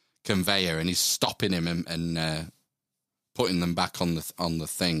conveyor, and he's stopping him and putting them back on the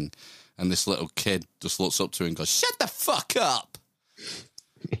thing. And this little kid just looks up to him and goes, "Shut the fuck up!"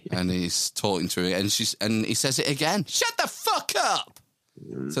 And he's talking to her, and he says it again, "Shut the fuck up!"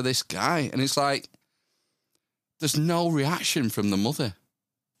 to this guy, and it's like there's no reaction from the mother,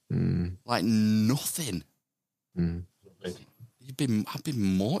 like nothing. I'd be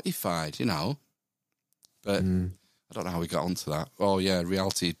mortified, but I don't know how we got onto that. Oh yeah,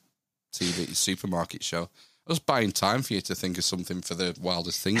 reality TV supermarket show. I was buying time for you to think of something for the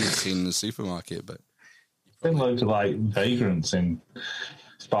wildest thing you've seen in the supermarket, but been loads of like vagrants in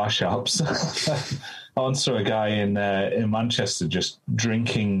spa shops. I once saw a guy in Manchester just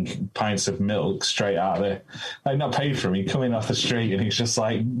drinking pints of milk straight out of there. Like, not paid for him. He coming off the street and he's just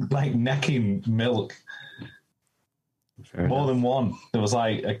like necking milk. More than one. There was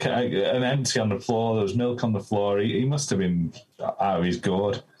like an empty on the floor. There was milk on the floor. He must have been out of his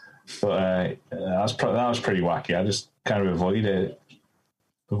gourd. But that was pretty wacky. I just kind of avoid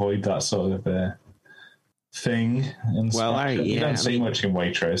that sort of thing. And you don't see much in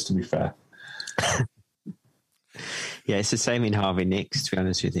Waitrose, to be fair. Yeah, it's the same in Harvey Nicks, to be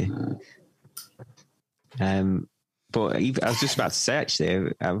honest with you. But I was just about to say,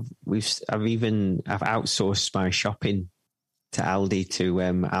 actually, I've outsourced my shopping to Aldi to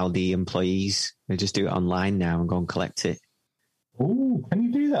Aldi employees. They just do it online now and go and collect it. Oh, can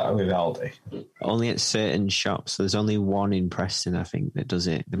you do that with Aldi? Only at certain shops. There's only one in Preston, I think, that does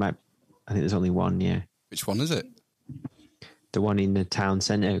it. I think there's only one. Yeah. Which one is it? The one in the town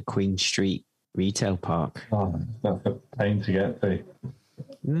centre, Queen Street Retail Park. Oh, that's a pain to get to.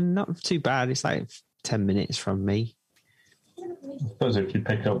 Not too bad. It's like 10 minutes from me. I suppose if you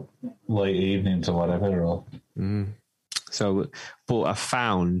pick up late evenings or whatever. Or... So, but I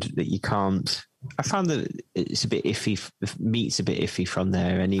found that you can't. I found that it's a bit iffy. The meat's a bit iffy from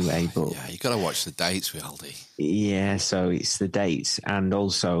there anyway. But yeah, you got to watch the dates with Aldi. Yeah, so it's the dates, and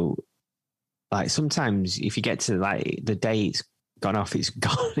also like sometimes if you get to like the date's gone off, it's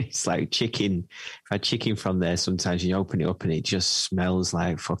gone. It's like chicken. If I had chicken from there, sometimes you open it up and it just smells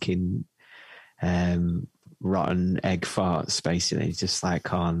like fucking rotten egg farts. Basically, it's just like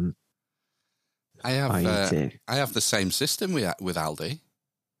can't. I have the same system with Aldi.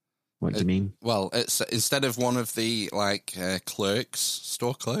 What do you mean? Well, it's instead of one of the like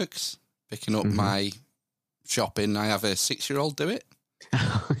store clerks picking up my shopping, I have a 6-year-old do it.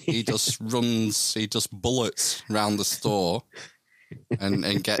 He just bullets around the store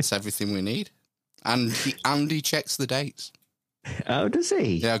and gets everything we need. And he checks the dates. Oh, does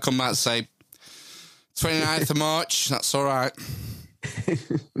he? Yeah, I'll come back and say 29th of March, that's all right.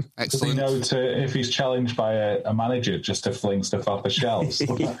 Excellent. Does he know if he's challenged by a manager just to fling stuff off the shelves?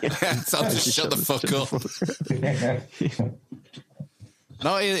 Tell him to shut the fuck up.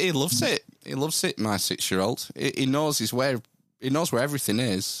 No, he loves it. He loves it, my 6-year-old. He knows where everything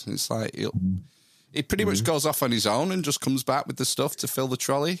is. It's like he pretty much goes off on his own and just comes back with the stuff to fill the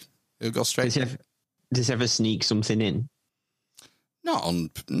trolley. He'll go straight. Does he ever sneak something in? No.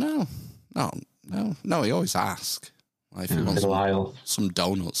 He always asks. Like if he wants some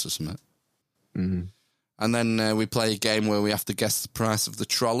donuts or something. And then we play a game where we have to guess the price of the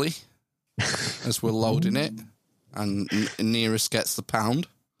trolley as we're loading it, and nearest gets the £1.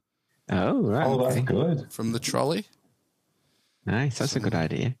 Oh, right. Oh, that's good. From the trolley. Nice. That's a good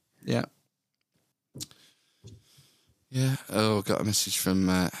idea. Yeah. Yeah. Oh, got a message from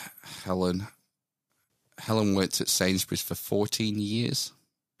Helen. Helen worked at Sainsbury's for 14 years.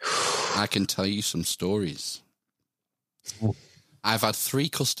 I can tell you some stories. I've had 3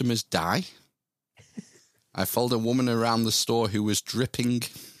 customers die. I followed a woman around the store who was dripping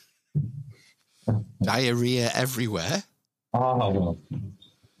diarrhea everywhere. Oh.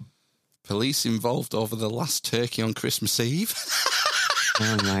 Police involved over the last turkey on Christmas Eve.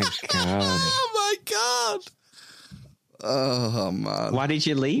 Oh, my God. Oh, my God. Oh, man. Why did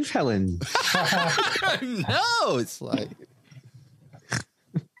you leave, Helen? No, it's like...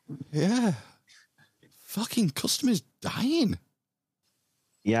 Yeah. Fucking customers dying.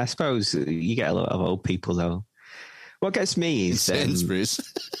 Yeah, I suppose you get a lot of old people, though. What gets me is... Sainsbury's.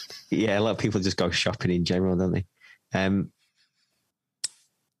 Yeah, a lot of people just go shopping in general, don't they?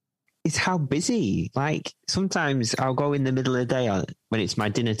 It's how busy. Like, sometimes I'll go in the middle of the day when it's my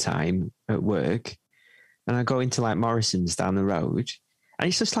dinner time at work, and I go into, like, Morrison's down the road, and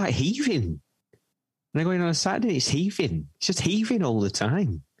it's just, like, heaving. And I go in on a Saturday, it's heaving. It's just heaving all the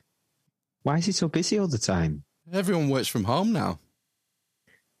time. Why is it so busy all the time? Everyone works from home now.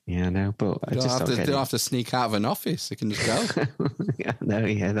 Yeah, I know, but I just don't get it. They don't have to sneak out of an office. They can just go. Yeah,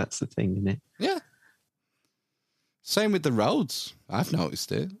 that's the thing, isn't it? Yeah. Same with the roads. I've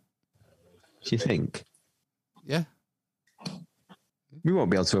noticed it. Do you think? Yeah. We won't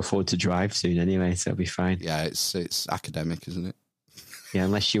be able to afford to drive soon anyway, so it'll be fine. Yeah, it's academic, isn't it? Yeah,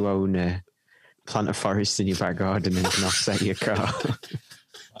 unless you own a plant a forest in your back garden and can offset your car.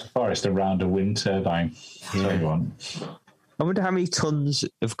 Forest around a wind turbine. Yeah. So on. I wonder how many tons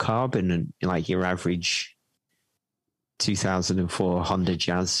of carbon and like your average 2004 Honda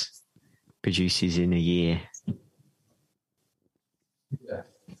Jazz produces in a year. Yeah.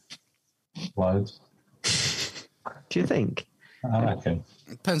 Loads. Do you think? I reckon.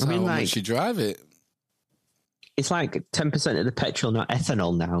 Depends how much you drive it. It's like 10% of the petrol, not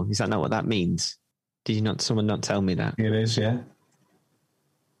ethanol now. Is that not what that means? Did someone not tell me that? It is, yeah.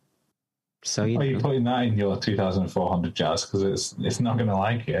 So Are you putting that in your 2400 Jazz? Because it's not going to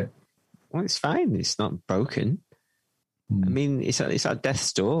like it. Well, it's fine. It's not broken. I mean, it's at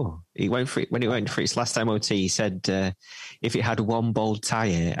death's door. When it went for its last MOT, he said, if it had one bald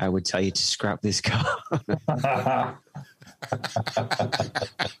tyre, I would tell you to scrap this car.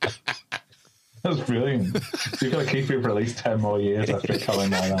 That's brilliant. You've got to keep it for at least 10 more years after a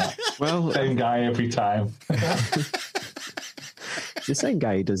comment like that. Well, same guy every time. The same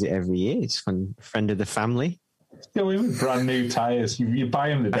guy who does it every year. It's a friend of the family. Go in with brand new tyres. You buy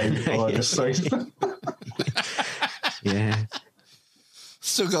them the day before. Yeah. Just so Yeah.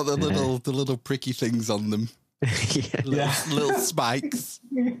 Still got the little pricky things on them. Little spikes.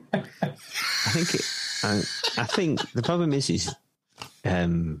 I think the problem is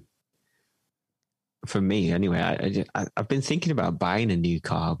for me anyway. I've been thinking about buying a new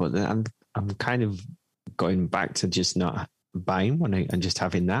car, but I'm kind of going back to just not buying one and just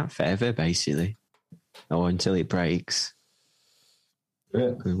having that forever, basically, or until it breaks.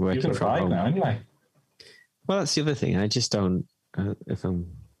 Yeah. You can buy now anyway. Well, that's the other thing. I just don't. If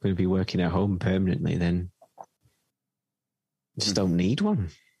I'm going to be working at home permanently, then I just don't need one.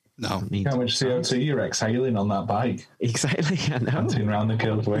 No. How much CO2 you're exhaling on that bike? Exactly, I know. Hunting around the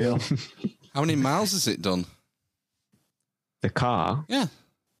killed wheel. How many miles has it done? The car? Yeah.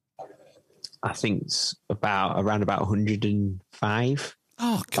 I think it's around about 105.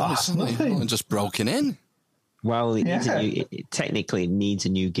 Oh, God, it's only just broken in. Well, technically it needs a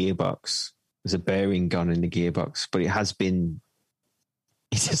new gearbox. There's a bearing gone in the gearbox, but it has been.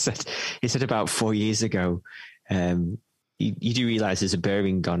 He said about 4 years ago. You do realise there's a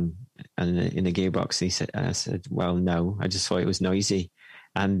bearing gone in the gearbox. And I said, well, no, I just thought it was noisy.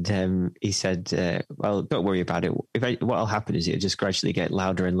 And he said, well, don't worry about it. What'll happen is it'll just gradually get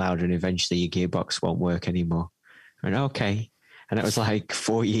louder and louder, and eventually your gearbox won't work anymore. I went, okay. And that was like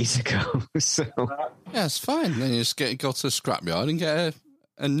 4 years ago. So yeah, it's fine. Then you just go to the scrapyard and get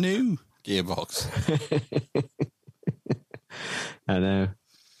a new gearbox. I know.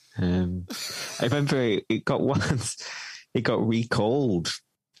 I remember it got recalled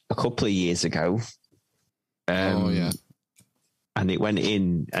a couple of years ago. Yeah. And it went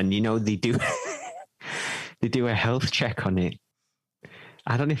in, and they do a health check on it.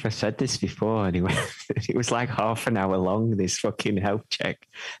 I don't know if I said this before. Anyway, it was like half an hour long, this fucking health check,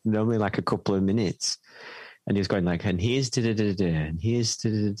 normally like a couple of minutes. And he was going like, and here's da-da-da-da, and here's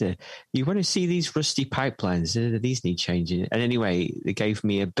da-da-da-da. You want to see these rusty pipelines? These need changing. And anyway, they gave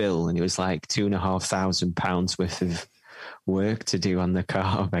me a bill, and it was like £2,500 worth of work to do on the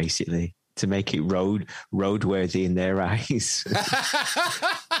car, basically, to make it roadworthy in their eyes.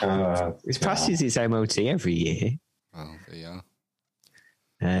 It passes its MOT every year. Oh, there you are.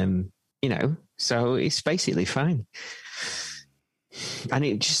 So it's basically fine. And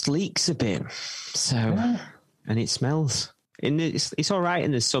it just leaks a bit. So, and it smells. It's all right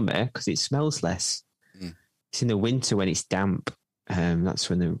in the summer because it smells less. Mm. It's in the winter when it's damp. That's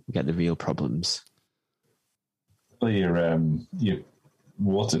when we get the real problems. Well, your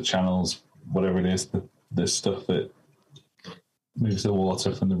water channels, whatever it is, the stuff that moves the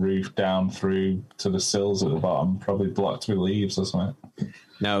water from the roof down through to the sills at the bottom, probably blocked with leaves or something.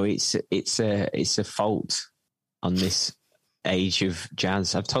 No, it's a fault on this age of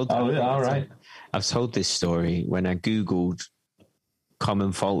jazz. I've told. Oh, yeah, all right. I've told this story when I googled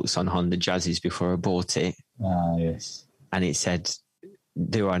common faults on Honda Jazzes before I bought it. Ah, yes. And it said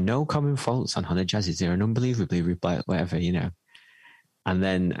there are no common faults on Honda Jazzes. They're an unbelievably whatever, And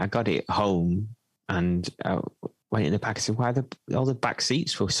then I got it home and I went in the back and said, why all the back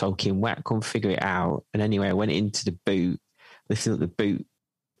seats were soaking wet? I couldn't figure it out. And anyway, I went into the boot, lifted up the boot,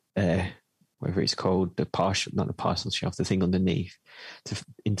 whatever it's called, not the parcel shelf, the thing underneath,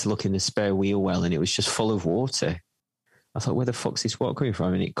 to look in the spare wheel well, and it was just full of water. I thought, where the fuck's this water coming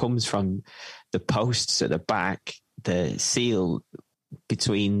from? And it comes from the posts at the back, the seal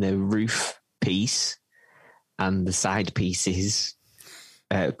between the roof piece and the side pieces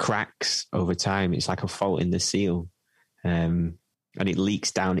cracks over time. It's like a fault in the seal. And it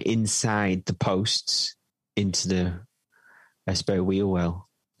leaks down inside the posts into the spare wheel well.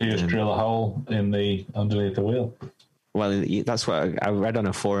 You just drill a hole underneath the wheel. Well, that's what I read on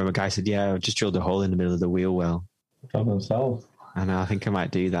a forum. A guy said, "Yeah, I just drilled a hole in the middle of the wheel well." Problem solved. And I think I might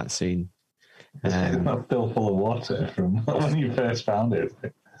do that soon. It's not still full of water from when you first found it.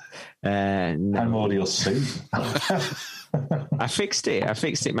 No. Primordial soup. I fixed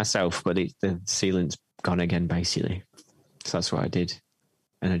it myself, but the sealant's gone again, basically. So that's what I did.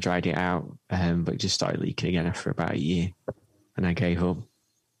 And I dried it out, but it just started leaking again after about a year. And I gave up.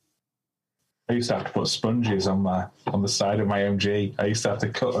 I used to have to put sponges on the side of my MG. I used to have to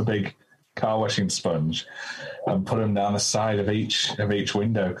cut a big car washing sponge and put them down the side of each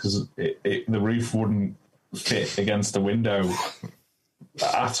window because the roof wouldn't fit against the window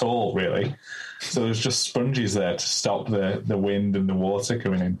at all, really. So there's just sponges there to stop the wind and the water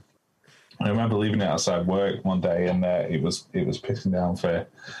coming in. I remember leaving it outside work one day, and it was pissing down for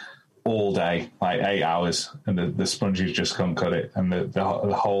all day, like 8 hours, and the sponges just couldn't cut it, and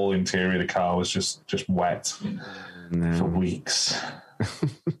the whole interior of the car was just wet for weeks.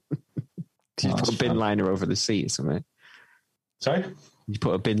 Did you put a bin liner over the seat or something? Sorry? You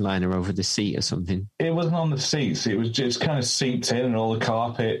put a bin liner over the seat or something? It wasn't on the seats. It was just kind of seeped in, and all the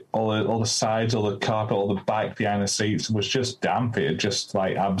carpet, all the sides, all the carpet, all the back behind the seats was just damp. It had just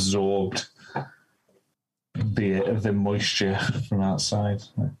like absorbed the moisture from outside.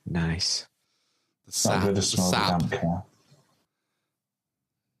 Nice. The sap. The damp car.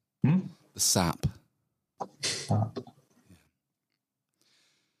 The sap.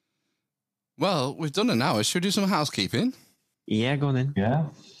 Well, we've done an hour. Should we do some housekeeping? Yeah, go on then. Yeah.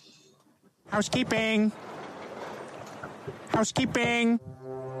 Housekeeping.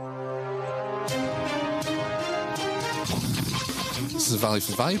 This is a Value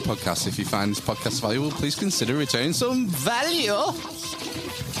for Value podcast. If you find this podcast valuable, please consider returning some value.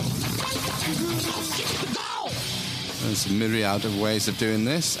 There's a myriad of ways of doing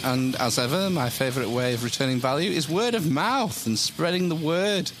this, and as ever, my favourite way of returning value is word of mouth and spreading the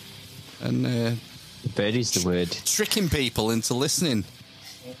word. And birdie's the word. Tricking people into listening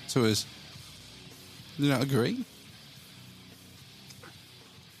to us. Do you not agree?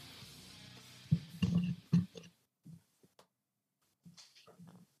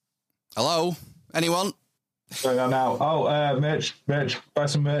 Hello? Anyone? Going on now. Oh, merch. Buy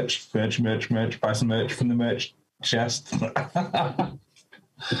some merch. Merch. Buy some merch from the merch chest.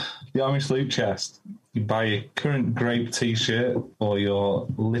 The Army Salute chest. You buy your current grape t-shirt, or your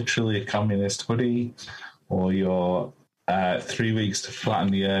literally a communist hoodie, or your 3 weeks to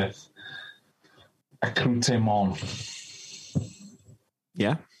flatten the earth accoutrement.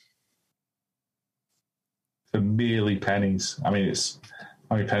 Yeah. For merely pennies. I mean,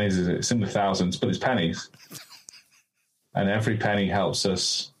 how many pennies is it? It's in the thousands, but it's pennies. And every penny helps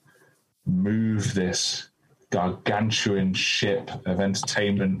us move this gargantuan ship of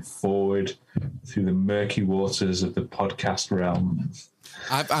entertainment forward through the murky waters of the podcast realm.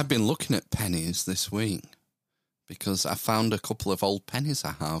 I've been looking at pennies this week because I found a couple of old pennies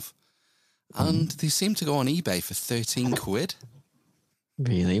I have, and they seem to go on eBay for 13 quid.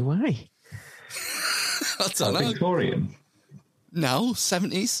 Really? Why? I don't know. Victorian? No,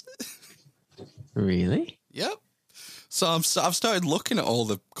 70s. Really? Yep. So I've started looking at all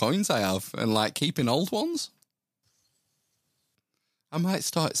the coins I have and like keeping old ones. I might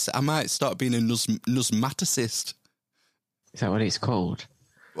start being a numismaticist. Is that what it's called?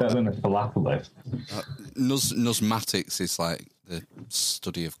 Better than a philatelist. Numismatics is like the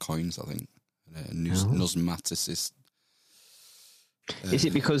study of coins, I think. Numismaticist. Is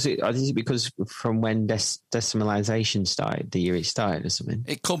it because from when decimalisation started, the year it started or something?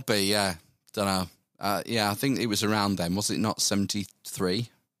 It could be, yeah. Don't know. Yeah, I think it was around then. Was it not 73?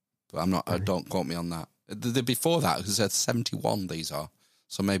 But I'm not. Don't quote me on that. The before that, because they're 71. These are,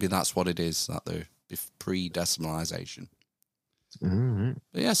 so maybe that's what it is. That they're pre-decimalisation. Mm-hmm.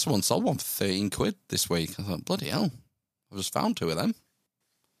 But yeah, someone sold one for 13 quid this week. I thought, bloody hell! I just found two of them.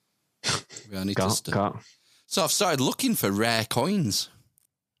 So I've started looking for rare coins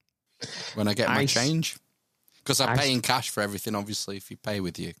when I get my change. Because I pay in cash for everything, obviously. If you pay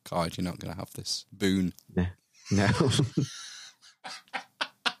with your card, you're not going to have this boon. No.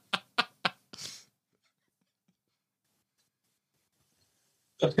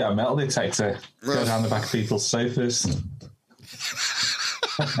 Just get a metal detector. Go down the back of people's sofas.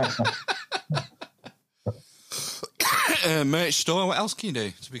 Merch store. What else can you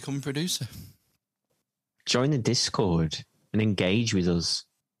do to become a producer? Join the Discord and engage with us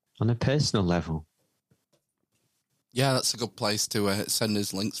on a personal level. Yeah, that's a good place to send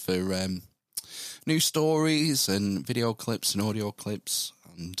us links for news stories and video clips and audio clips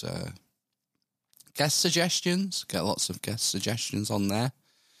and guest suggestions. Get lots of guest suggestions on there.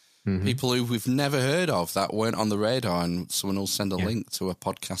 Mm-hmm. People who we've never heard of that weren't on the radar, and someone will send a link to a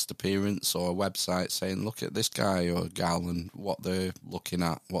podcast appearance or a website saying, look at this guy or gal and what they're looking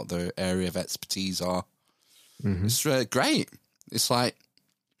at, what their area of expertise are. Mm-hmm. It's great. It's like...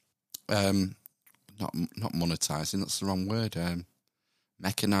 not monetizing. That's the wrong word.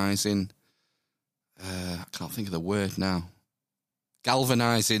 Mechanizing. I can't think of the word now.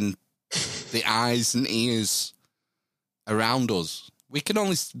 Galvanizing the eyes and ears around us. We can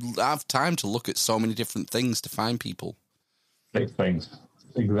only have time to look at so many different things to find people. 6 things.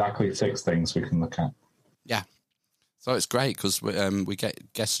 Exactly 6 things we can look at. Yeah. So it's great because we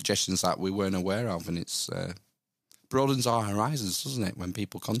get guest suggestions that we weren't aware of, and it's broadens our horizons, doesn't it, when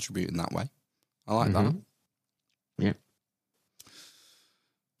people contribute in that way? I like that. Yeah.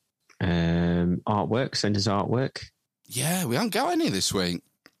 Artwork, send us artwork. Yeah, we haven't got any this week.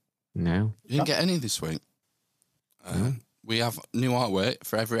 No. We didn't get any this week. We have new artwork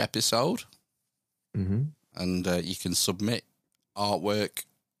for every episode. Mm-hmm. And you can submit artwork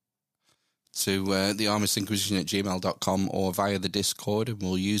to the armisinquisition@gmail.com or via the Discord, and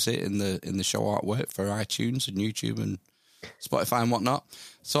we'll use it in the show artwork for iTunes and YouTube and Spotify and whatnot.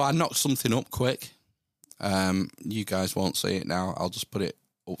 So I knocked something up quick. You guys won't see it now. I'll just put it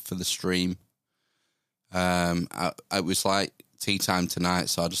up for the stream. It was like tea time tonight,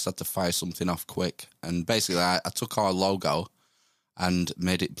 so I just had to fire something off quick. And basically, I took our logo and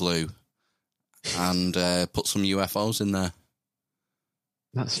made it blue and put some UFOs in there.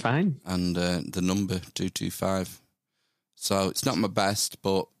 That's fine. And the number 225. So it's not my best,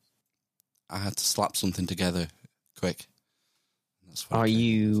 but I had to slap something together quick. That's what Are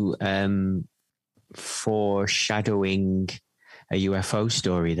you foreshadowing a UFO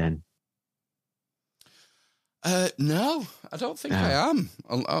story then? No, I don't think I am.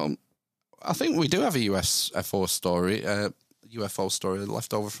 I think we do have a UFO story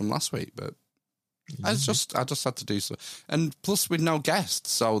left over from last week, but I just had to do so. And plus, with no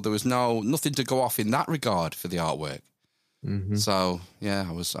guests, so there was nothing to go off in that regard for the artwork. Mm-hmm. So yeah,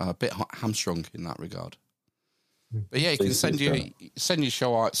 I was a bit hamstrung in that regard. But yeah, you can send your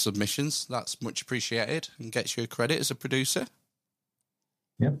show art submissions. That's much appreciated and gets you a credit as a producer.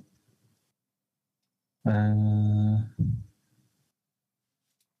 Yep.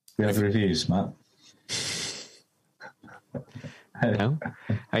 We have reviews, Matt. No?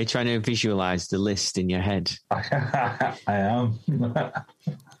 Are you trying to visualize the list in your head? I am. I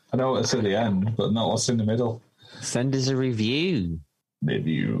know what's at the end, but not what's in the middle. Send us a review.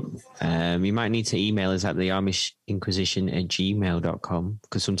 Review. You might need to email us at theamishinquisition@gmail.com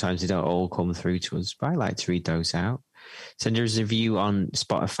because sometimes they don't all come through to us, but I like to read those out. Send us a review on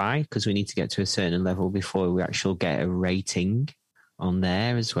Spotify because we need to get to a certain level before we actually get a rating on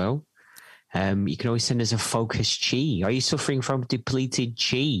there as well. You can always send us a focus chi. Are you suffering from depleted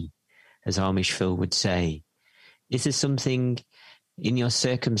chi, as Amish Phil would say? Is there something in your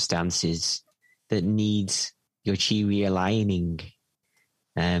circumstances that needs your chi realigning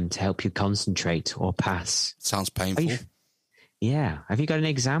to help you concentrate or pass? Sounds painful. Yeah. Have you got an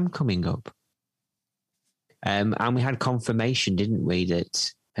exam coming up? And we had confirmation, didn't we,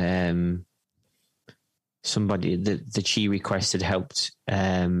 that somebody, the chi request had helped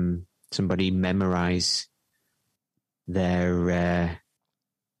somebody memorize their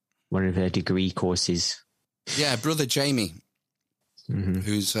one of their degree courses. Yeah, brother Jamie,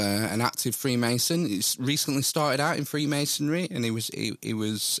 who's an active Freemason. He's recently started out in Freemasonry, and he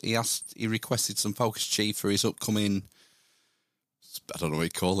requested some focus chi for his upcoming, I don't know what you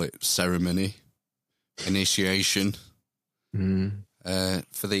call it, ceremony, initiation,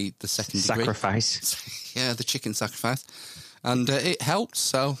 for the second sacrifice. Degree. Yeah, the chicken sacrifice. And it helped,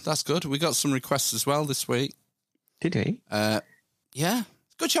 so that's good. We got some requests as well this week. Did we? Yeah.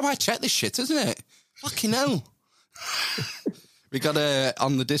 Good job I checked this shit, isn't it? Fucking hell. We got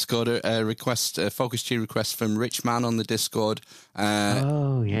on the Discord a request, a focus chi request from Rich Man on the Discord.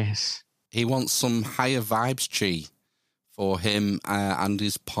 Oh, yes. He wants some higher vibes chi for him and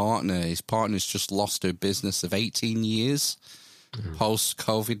his partner. His partner's just lost her business of 18 years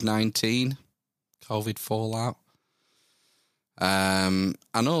post-COVID-19, COVID fallout. And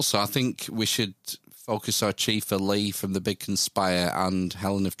also, I think we should focus our chi for Lee from the Big Conspire and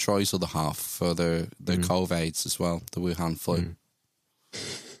Helen of Troy's other half for the COVIDs as well, the Wuhan flu.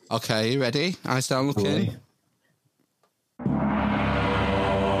 Okay, you ready? Eyes down, look in.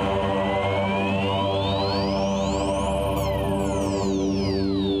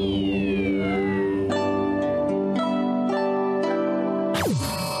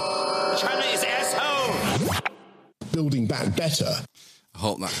 Building back better. I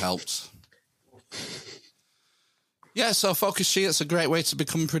hope that helps. Yeah, so Focus Chi, it's a great way to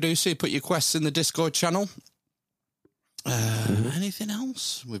become a producer. You put your quests in the Discord channel. Anything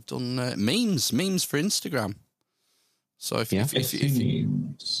else? We've done memes for Instagram. So if you're a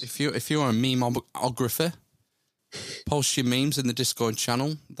memeographer, Post your memes in the Discord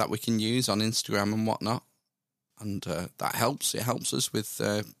channel that we can use on Instagram and whatnot. And that helps. It helps us with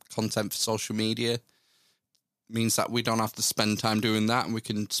content for social media. Means that we don't have to spend time doing that, and we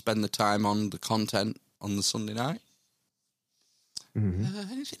can spend the time on the content on the Sunday night.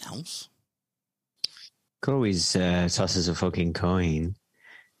 Mm-hmm. Anything else? Could always toss us a fucking coin.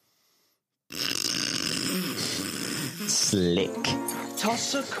 Slick.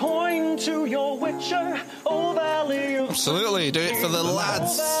 Toss a coin to your witcher, O Valley of... Absolutely, do it for the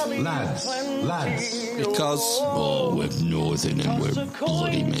lads. Lads. Because... we're northern and we're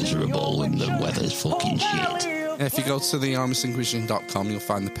bloody miserable and the weather's fucking shit. If you go to thearmisinquisition.com, you'll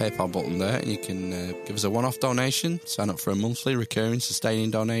find the PayPal button there, and you can give us a one-off donation, sign up for a monthly, recurring,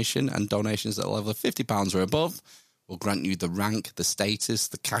 sustaining donation, and donations at a level of £50 or above will grant you the rank, the status,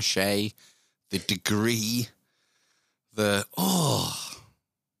 the cachet, the degree, I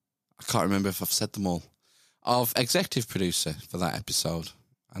can't remember if I've said them all, of executive producer for that episode.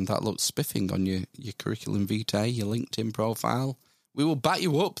 And that looks spiffing on your curriculum vitae, your LinkedIn profile. We will back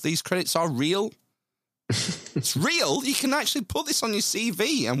you up. These credits are real. It's real. You can actually put this on your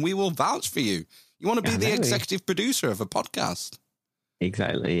CV and we will vouch for you. You want to be the executive producer of a podcast.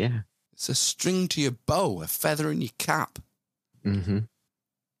 Exactly, yeah. It's a string to your bow, a feather in your cap. Mm-hmm.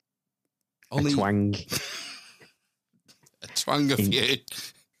 Only a twang. A twang of you.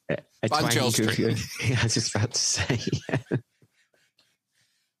 A banjo twang of string. I was just about to say.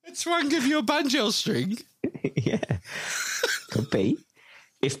 A twang of your banjo string. Yeah. Could be.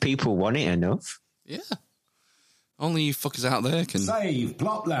 If people want it enough. Yeah. Only you fuckers out there can... Save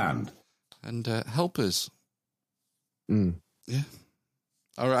Plotland. And help us. Mm. Yeah.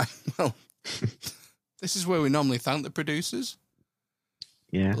 All right. Well, this is where we normally thank the producers.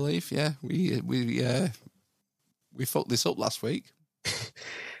 Yeah. I believe, yeah. We fucked this up last week.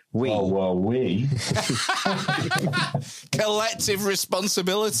 We. Collective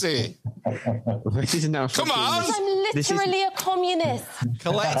responsibility. This is now Come on! I'm literally a communist.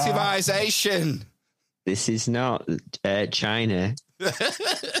 Collectivization. This is not China.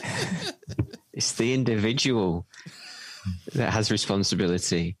 It's the individual that has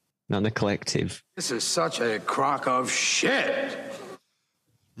responsibility, not the collective. This is such a crock of shit.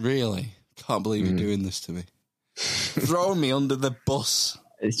 Really? Can't believe you're doing this to me. Throwing me under the bus.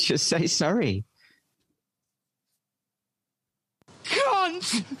 Just say sorry.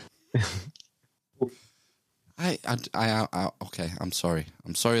 Cunt! Okay, I'm sorry.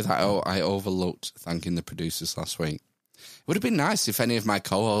 I'm sorry that I overlooked thanking the producers last week. It would have been nice if any of my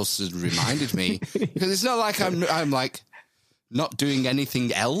co-hosts had reminded me, because it's not like I'm like not doing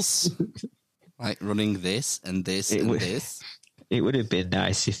anything else, like running this and this this. It would have been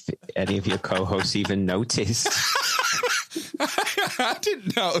nice if any of your co-hosts even noticed. I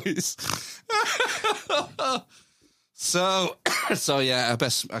didn't notice. So yeah,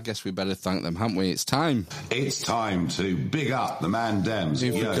 I guess we better thank them, haven't we? It's time. It's time to big up the man Dems.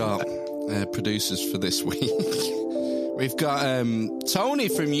 We've got producers for this week. We've got Tony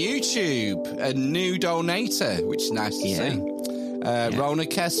from YouTube, a new donator, which is nice to see. Rona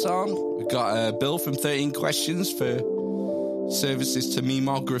Kesson. We've got Bill from 13 Questions for services to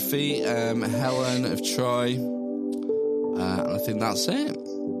memography. Helen of Troy. And I think that's it.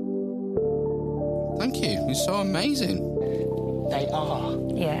 Thank you. You're so amazing. They are.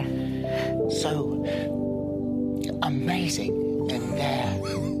 Yeah. So amazing in their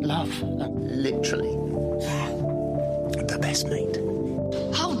love. Literally. The best mate.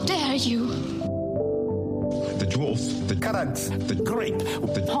 How dare you? The dwarf, the Current. the Grape.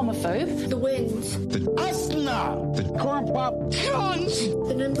 the Homophobe. The wind. Asna. the Corn pop. Cunt.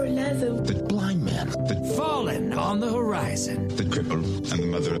 The number 11. the Blind man. the Fallen on the horizon. the cripple and the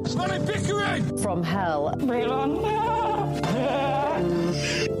mother of Money Pickering. From hell. I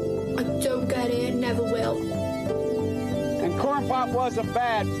don't get it, never will. And Corn Pop was a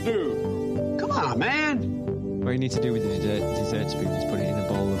bad dude. Come on, man. What you need to do with the dessert spoon is put it in a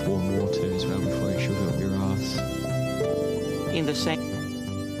bowl of warm water as well before you shove it up your arse. In the same.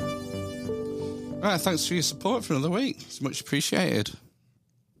 Right, thanks for your support for another week. It's much appreciated.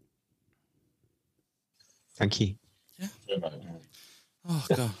 Thank you. Yeah. Oh,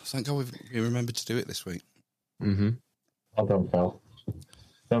 God. Thank God we remembered to do it this week. Mm-hmm. Well done, Phil.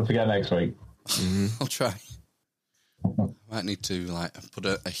 Don't forget next week. Mm-hmm. I'll try. I might need to put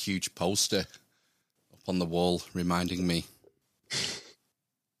a huge poster up on the wall reminding me.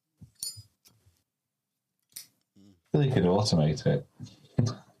 You could automate it.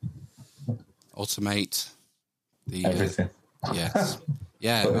 Automate the Everything. Yes.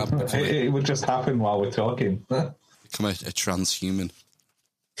 Yeah. It would just happen while we're talking. Become a transhuman.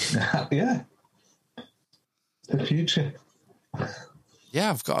 Yeah. The future. Yeah,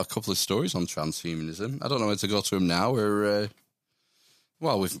 I've got a couple of stories on transhumanism. I don't know where to go to them now.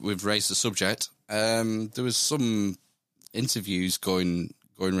 We've raised the subject. There was some interviews going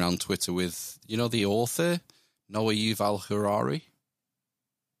around Twitter with, the author, Noah Yuval Harari.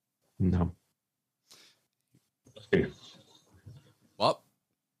 No. What?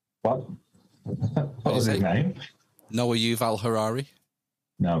 What was his name? Noah Yuval Harari.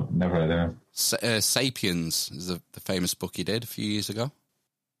 No, never heard of him. Sapiens is the famous book he did a few years ago.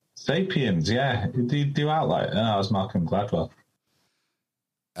 Sapiens, yeah. Did he do Outliers? No, it was Malcolm Gladwell.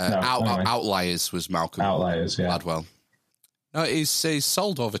 Anyway. Outliers was Malcolm Gladwell. No, he's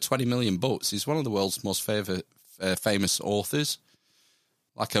sold over 20 million books. He's one of the world's most famous authors.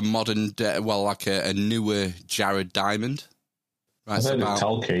 Like a modern, a newer Jared Diamond. Writes about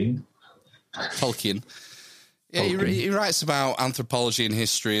Tolkien. Yeah, he writes about anthropology and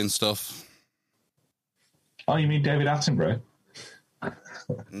history and stuff. Oh, you mean David Attenborough?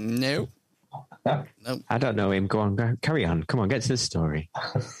 No. No. I don't know him. Go on, carry on. Come on, get to the story.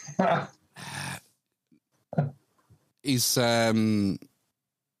 He's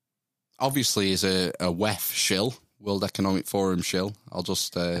obviously is a WEF shill, World Economic Forum shill. I'll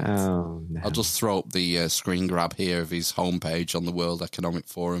just throw up the screen grab here of his homepage on the World Economic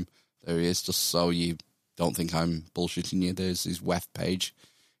Forum. There he is, just so you don't think I'm bullshitting you. There's his WEF page.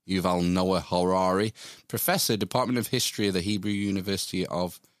 Yuval Noah Harari, Professor, Department of History of the Hebrew University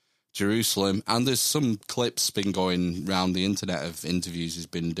of Jerusalem. And there's some clips been going around the internet of interviews he's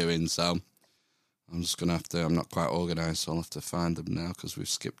been doing, so I'm just going to have to... I'm not quite organised, so I'll have to find them now because we've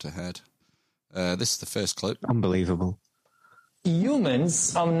skipped ahead. This is the first clip. Unbelievable.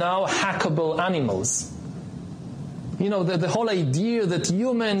 Humans are now hackable animals. The whole idea that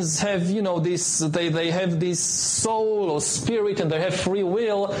humans have, this, they have this soul or spirit and they have free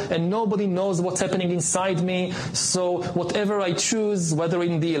will and nobody knows what's happening inside me. So whatever I choose, whether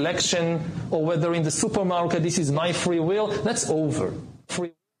in the election or whether in the supermarket, this is my free will, that's over.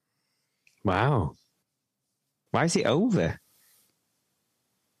 Wow. Why is it over?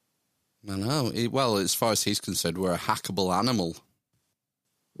 I know. Well, as far as he's concerned, we're a hackable animal.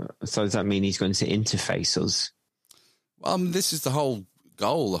 So does that mean he's going to interface us? Well, this is the whole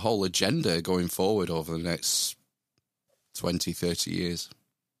goal, the whole agenda going forward over the next 20, 30 years.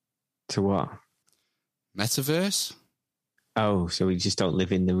 To what? Metaverse? Oh, so we just don't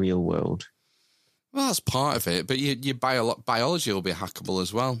live in the real world. Well, that's part of it, but your biology will be hackable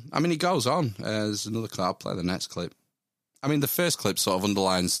as well. I mean, it goes on. There's another clip. I'll play the next clip. I mean, the first clip sort of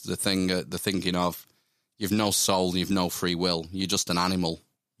underlines the thinking of you've no soul, you've no free will, you're just an animal.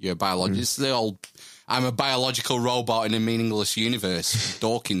 You're a biological. It's the old, I'm a biological robot in a meaningless universe.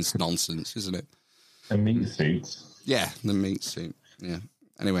 Dawkins nonsense, isn't it? The meat suit. Yeah, the meat suit. Yeah.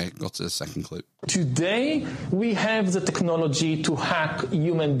 Anyway, got to the second clip. Today, we have the technology to hack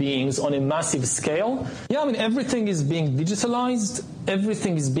human beings on a massive scale. Yeah, I mean, everything is being digitalized.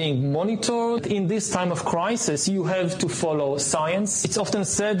 Everything is being monitored. In this time of crisis, you have to follow science. It's often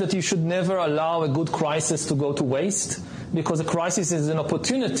said that you should never allow a good crisis to go to waste, because a crisis is an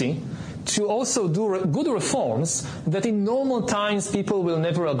opportunity to also do good reforms that in normal times people will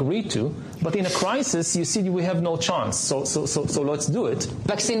never agree to. But in a crisis, you see, we have no chance. So let's do it.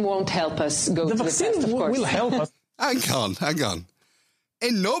 Vaccine won't help us go to the test, of course. The vaccine will help us. Hang on.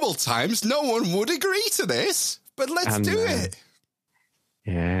 In normal times, no one would agree to this, but let's do it.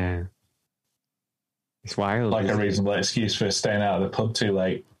 Yeah. It's wild. Like a reasonable excuse for staying out of the pub too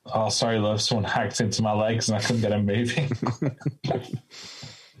late. Oh, sorry, love, someone hacked into my legs and I couldn't get them moving.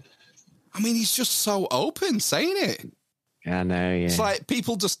 I mean, he's just so open saying it. I know, yeah. It's like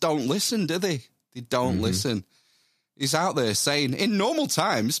people just don't listen, do they? They don't listen. He's out there saying, in normal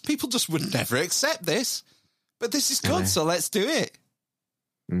times, people just would never accept this. But this is good, so let's do it.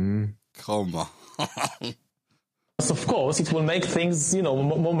 Come on. Of course, it will make things,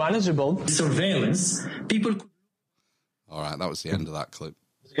 more manageable. Surveillance, people... All right, that was the end of that clip.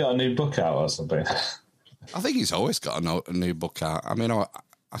 Has he got a new book out or something? I think he's always got a new book out. I mean,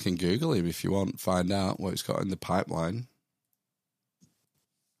 I can Google him if you want, find out what he's got in the pipeline.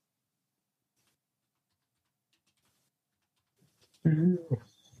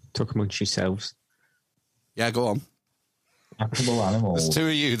 Talk amongst yourselves. Yeah, go on. Hackable animals. There's two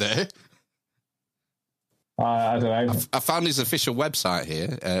of you there. I don't know. I found his official website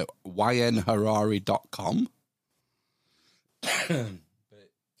here, ynharari.com. I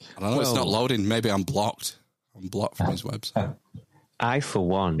don't know, it's not loading. Maybe I'm blocked. I'm blocked from his website. I, for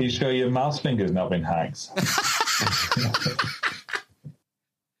one... Are you sure your mouse finger's not been hacked?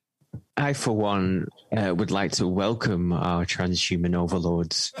 I, for one, would like to welcome our transhuman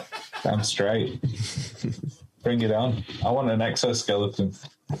overlords. Damn straight. Bring it on. I want an exoskeleton.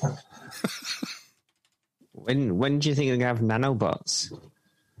 When do you think they're going to have nanobots?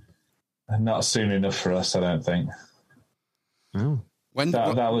 Not soon enough for us, I don't think. Oh.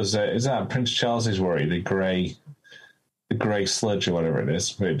 That was is that Prince Charles's worry, the grey sludge or whatever it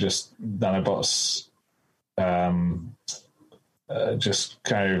is, where it just nanobots just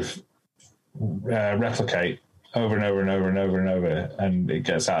kind of replicate over and over and over and over and over, and it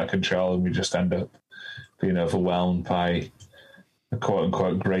gets out of control, and we just end up being overwhelmed by a quote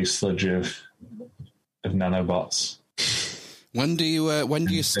unquote grey sludge of nanobots. When do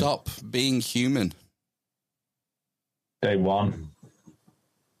you stop being human? Day one.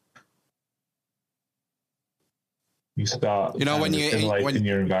 You start, when in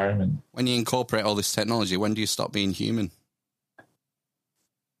your environment. When you incorporate all this technology, when do you stop being human?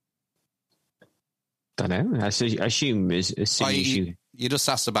 I don't know. I assume as soon as you just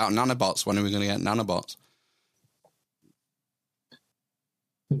asked about nanobots. When are we going to get nanobots?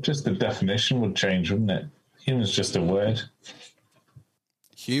 Just the definition would change, wouldn't it? Human's just a word.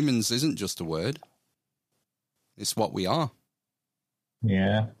 Humans isn't just a word. It's what we are.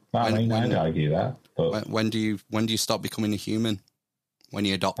 Yeah, I'd argue that. But when do you stop becoming a human? When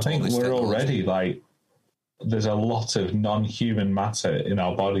you adopt all this technology? I think we're already there's a lot of non-human matter in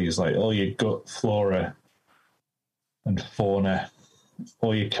our bodies, like all your gut flora and fauna,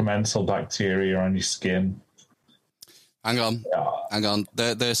 all your commensal bacteria on your skin. Hang on.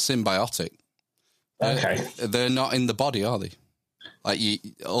 They're symbiotic. Okay. They're not in the body, are they? Like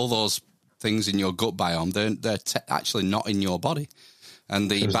all those things in your gut biome, they're actually not in your body. And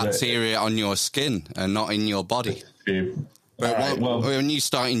the bacteria on your skin are not in your body. But when you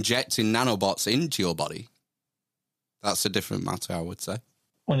start injecting nanobots into your body, that's a different matter, I would say.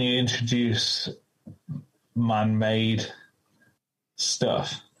 When you introduce man-made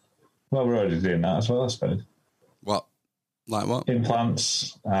stuff, well, we're already doing that as well, I suppose. What? Like what?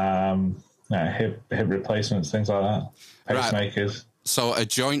 Implants, hip replacements, things like that. Pacemakers. Right. So a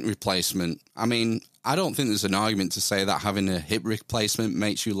joint replacement, I mean, I don't think there's an argument to say that having a hip replacement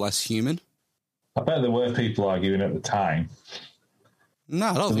makes you less human. I bet there were people arguing at the time. No,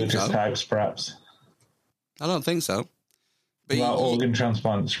 I don't think so. Types, perhaps. I don't think so. But about organ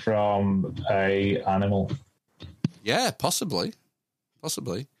transplants from a animal. Yeah, possibly.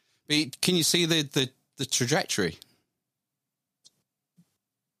 But can you see the trajectory?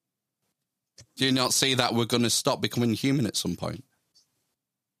 Do you not see that we're going to stop becoming human at some point?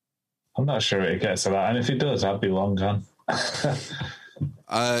 I'm not sure it gets to that, and if it does, I'd be long gone.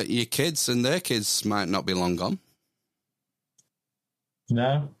 Your kids and their kids might not be long gone.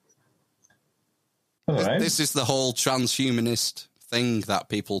 No. This is the whole transhumanist thing that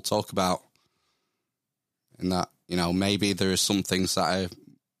people talk about, and that, maybe there are some things that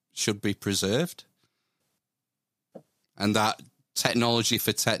should be preserved, and that technology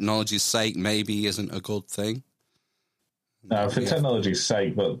for technology's sake maybe isn't a good thing. No, for technology's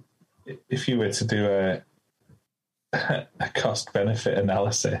sake, but if you were to do a cost-benefit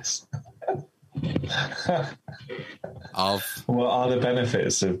analysis of what are the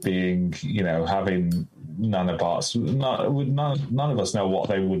benefits of being, having nanobots? None of us know what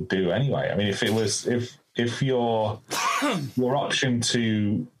they would do anyway. I mean, if your option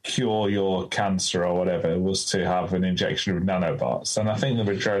to cure your cancer or whatever was to have an injection of nanobots, then I think the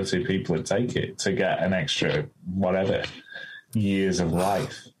majority of people would take it to get an extra whatever years of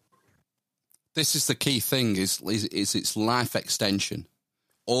life. This is the key thing: is its life extension.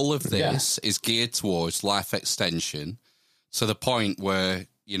 All of this is geared towards life extension, to the point where,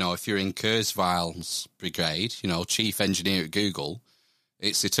 if you're in Kurzweil's brigade, chief engineer at Google,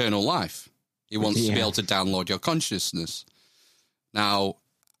 it's eternal life. He wants to be able to download your consciousness. Now,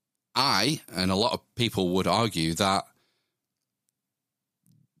 I and a lot of people would argue that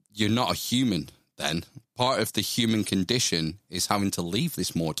you're not a human then. Part of the human condition is having to leave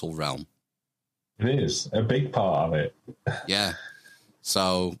this mortal realm. It is a big part of it. Yeah.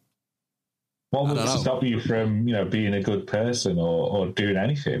 So, what would stop you from, being a good person or doing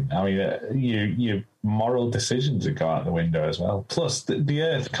anything? I mean, your moral decisions would go out the window as well. Plus, the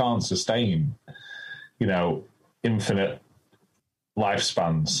Earth can't sustain, infinite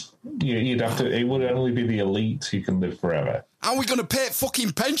lifespans. You'd have to. It would only be the elite who can live forever. How are we going to pay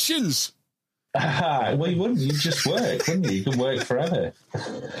fucking pensions? Well, you wouldn't. You'd just work, wouldn't you? You could work forever.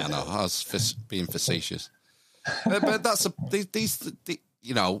 I know. I was being facetious. But that's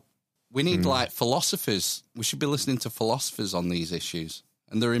we need like philosophers. We should be listening to philosophers on these issues,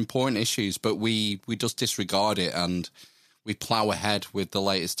 and they're important issues. But we just disregard it, and we plow ahead with the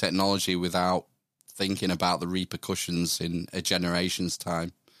latest technology without thinking about the repercussions in a generation's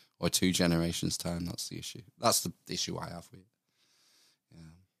time or 2 generations' time. That's the issue. That's the issue I have with it. Yeah.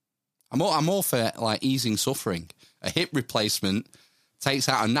 I'm all for like easing suffering. A hip replacement takes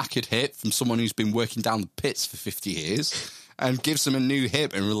out a knackered hip from someone who's been working down the pits for 50 years and gives them a new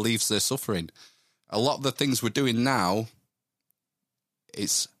hip and relieves their suffering. A lot of the things we're doing now,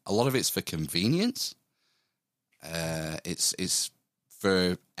 a lot of it's for convenience. It's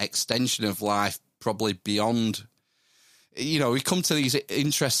for extension of life, probably beyond. We come to these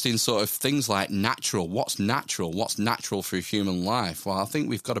interesting sort of things like natural. What's natural? What's natural for human life? Well, I think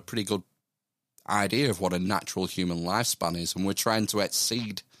we've got a pretty good idea of what a natural human lifespan is, and we're trying to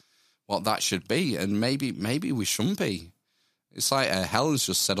exceed what that should be. And maybe we shouldn't be. It's like Helen's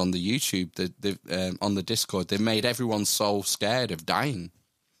just said on the YouTube, on the Discord, they've made everyone so scared of dying.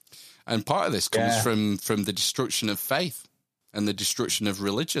 And part of this comes from the destruction of faith and the destruction of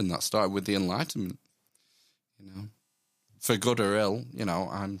religion that started with the Enlightenment. For good or ill,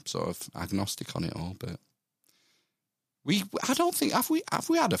 I'm sort of agnostic on it all, but I don't think have we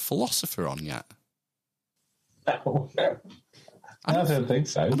had a philosopher on yet? No, I don't think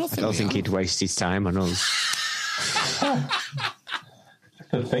so. I don't think he'd waste his time on us.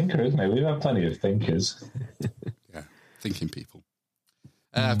 A thinker, isn't he? We've had plenty of thinkers. Yeah, thinking people.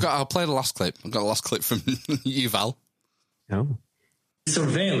 I'll play the last clip. I've got the last clip from Yuval. Oh.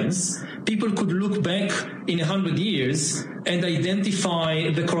 Surveillance, people could look back in 100 years and identify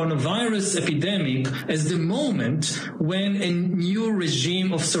the coronavirus epidemic as the moment when a new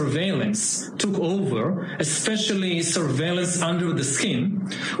regime of surveillance took over, especially surveillance under the skin,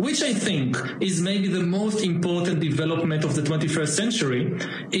 which I think is maybe the most important development of the 21st century,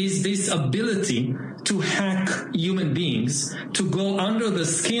 is this ability to hack human beings, to go under the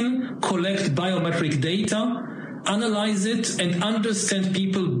skin, collect biometric data, analyze it, and understand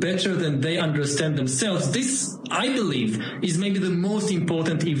people better than they understand themselves. This, I believe, is maybe the most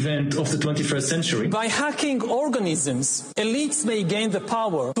important event of the 21st century. By hacking organisms, elites may gain the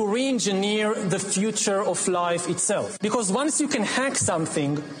power to re-engineer the future of life itself. Because once you can hack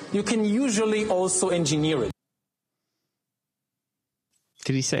something, you can usually also engineer it.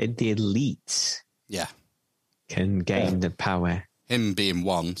 Did he say the elites? Yeah. Can gain the power? Him being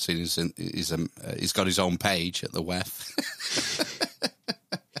one, seeing he's got his own page at the WEF.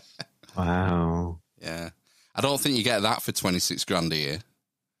 Wow. Yeah. I don't think you get that for 26 grand a year.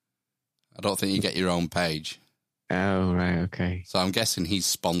 I don't think you get your own page. Oh, right, okay. So I'm guessing he's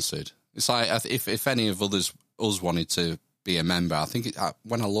sponsored. It's like, if any of us wanted to be a member, I think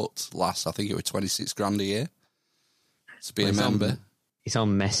when I looked last, I think it was 26 grand a year to be a member. He's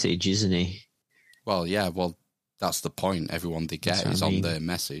on message, isn't he? Well, yeah, that's the point. Everyone they get is on their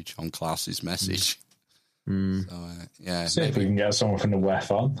message, on Klaus's message. Mm. So, yeah. See if we can get someone from the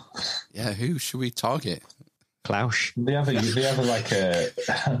WEF on. Yeah, who should we target? Klaus. They have like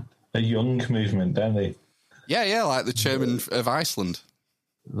a young movement, don't they? Yeah, like the chairman of Iceland.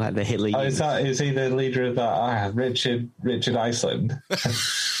 Like the Hitler. Oh, is he the leader of that? Richard Iceland.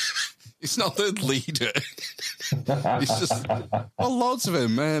 It's not the leader. It's just, loads of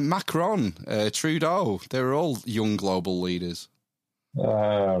them. Macron, Trudeau, they're all young global leaders.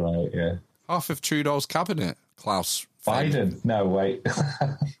 Right, yeah. Half of Trudeau's cabinet, Klaus. Biden? No, wait.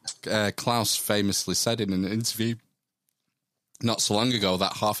 Klaus famously said in an interview not so long ago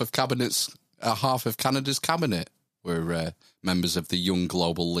that half of Canada's cabinet were members of the young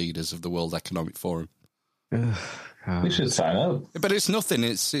global leaders of the World Economic Forum. We should sign up. But it's nothing.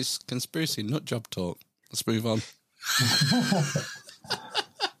 It's conspiracy nut job talk. Let's move on.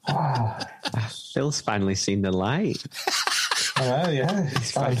 Phil's finally seen the light. Yeah,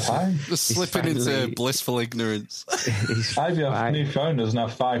 it's fine. Just slipping into blissful ignorance. Your new phone doesn't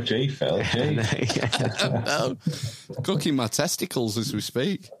have 5G, Phil. No. Cooking my testicles as we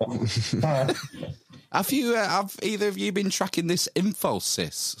speak. Have either of you been tracking this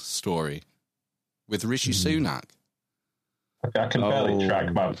Infosys story with Rishi Sunak? I can barely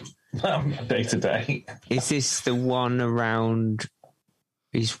track my day to day. Is this the one around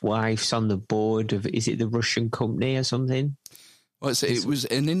his wife's on the board of, is it the Russian company or something? Well, it was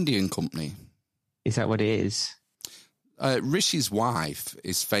an Indian company. Is that what it is? Rishi's wife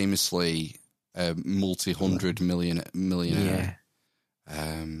is famously a multi-hundred millionaire.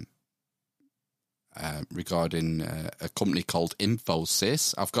 Yeah. Regarding a company called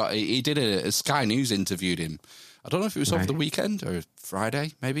Infosys. He did a Sky News interviewed him. I don't know if it was over the weekend or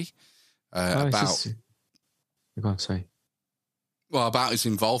Friday, maybe. About his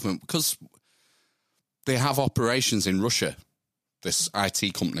involvement, because they have operations in Russia, this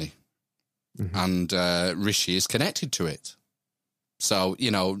IT company, and Rishi is connected to it. So,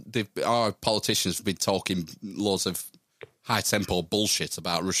 our politicians have been talking loads of high-tempo bullshit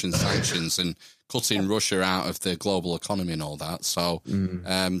about Russian sanctions and cutting Russia out of the global economy and all that. So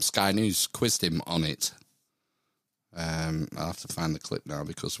Sky News quizzed him on it. I'll have to find the clip now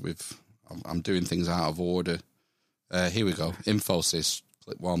because I'm doing things out of order. Here we go. Infosys,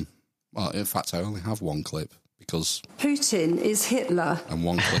 clip 1. Well, in fact, I only have one clip because Putin is Hitler. And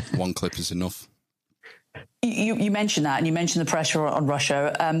one clip is enough. You mentioned that, and you mentioned the pressure on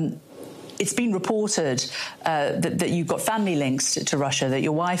Russia. It's been reported that you've got family links to Russia, that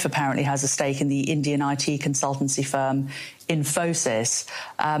your wife apparently has a stake in the Indian IT consultancy firm Infosys.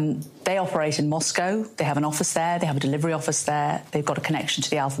 They operate in Moscow. They have an office there. They have a delivery office there. They've got a connection to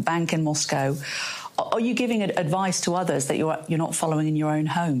the Alpha Bank in Moscow. Are you giving advice to others that you're not following in your own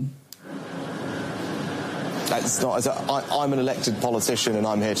home? That's not. I'm an elected politician, and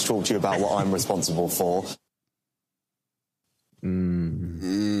I'm here to talk to you about what I'm responsible for.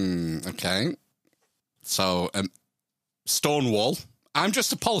 Okay. So, Stonewall. I'm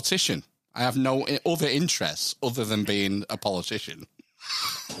just a politician. I have no other interests other than being a politician.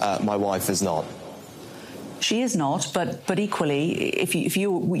 My wife is not. She is not, but equally, if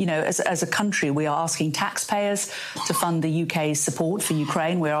you as a country, we are asking taxpayers to fund the UK's support for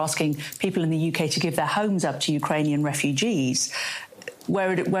Ukraine. We're asking people in the UK to give their homes up to Ukrainian refugees,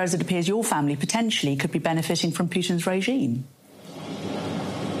 whereas it appears your family potentially could be benefiting from Putin's regime.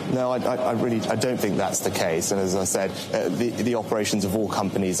 No, I don't think that's the case. And as I said, the operations of all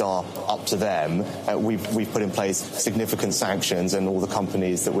companies are up to them. We've put in place significant sanctions, and all the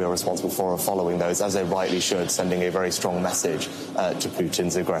companies that we are responsible for are following those, as they rightly should, sending a very strong message to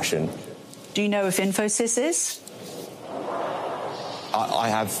Putin's aggression. Do you know if Infosys is? I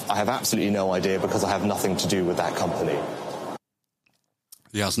have absolutely no idea because I have nothing to do with that company.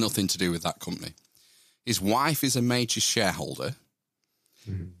 He has nothing to do with that company. His wife is a major shareholder.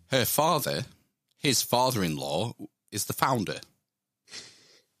 Her father, his father-in-law, is the founder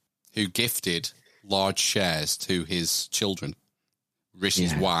who gifted large shares to his children.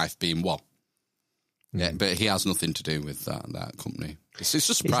 Rishi's wife being one. Yeah, but he has nothing to do with that company. It's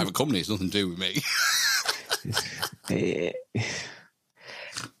just a private company. It's nothing to do with me.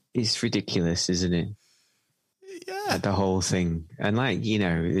 It's ridiculous, isn't it? Yeah. The whole thing. And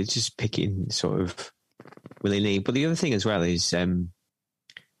it's just picking sort of willy-nilly. But the other thing as well is...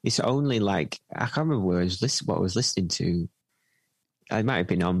 it's only I can't remember what I was listening to. I might have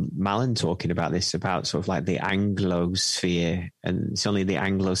been on Malin talking about this, about sort of the Anglosphere, and it's only the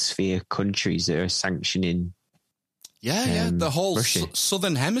Anglosphere countries that are sanctioning. The whole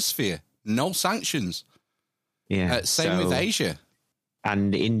southern hemisphere, no sanctions. Yeah, same with Asia.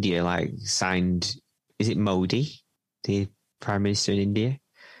 And India, signed. Is it Modi, the Prime Minister in India?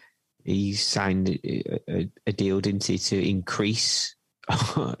 He signed a deal, didn't he, to increase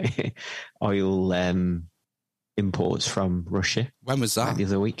oil imports from Russia. When was that? The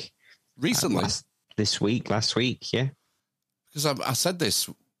other week. Recently? Last week, yeah. Because I said this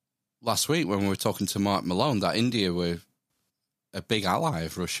last week when we were talking to Mark Malone, that India were a big ally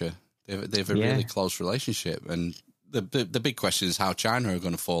of Russia. They have a really close relationship. And the big question is how China are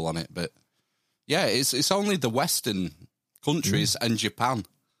going to fall on it. But yeah, it's only the Western countries and Japan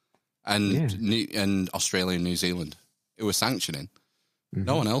and Australia and New Zealand who are sanctioning. Mm-hmm.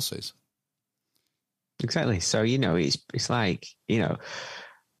 No one else is. Exactly. So, it's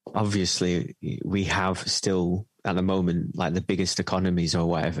obviously we have still at the moment, the biggest economies or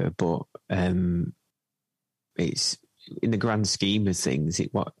whatever, but it's in the grand scheme of things,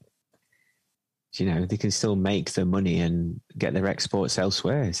 they can still make their money and get their exports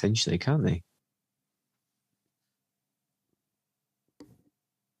elsewhere, essentially, can't they?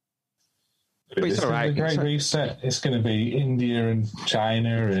 But it's all right. The Great Reset, it's going to be India and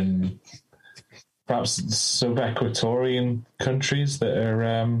China and perhaps sub-Equatorian countries that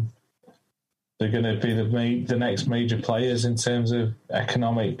are they're going to be the next major players in terms of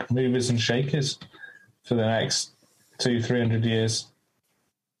economic movers and shakers for the next 200-300 years,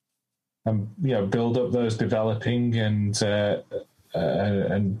 and build up those developing and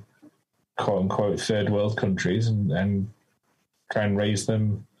quote unquote third world countries and try and raise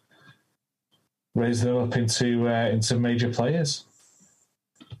them up into major players.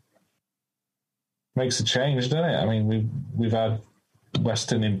 Makes a change, doesn't it? I mean, we've had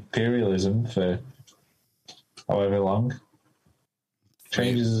Western imperialism for however long.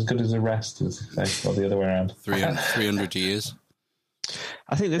 Change is as good as the rest, or the other way around. 300 years.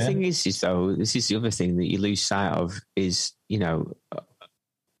 I think the thing is though, this is the other thing that you lose sight of is,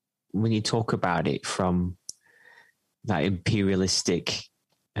 when you talk about it from that imperialistic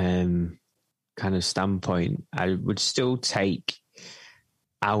kind of standpoint, I would still take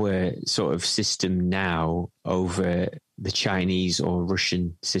our sort of system now over the Chinese or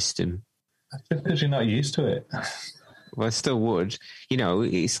Russian system. Just because you're not used to it. Well, I still would. You know,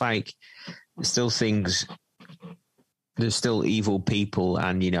 it's like there's still evil people,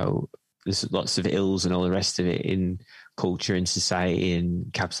 and, you know, there's lots of ills and all the rest of it in culture and society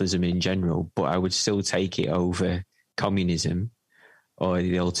and capitalism in general, but I would still take it over communism or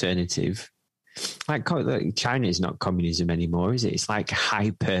the alternative. Like China is not communism anymore, is it? It's like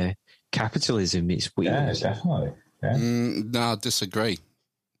hyper capitalism. It's weird. Yeah, definitely. Yeah. No, I disagree.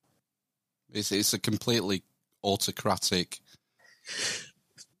 It's a completely autocratic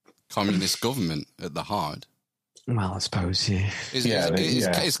communist government at the heart. Well, I suppose, yeah.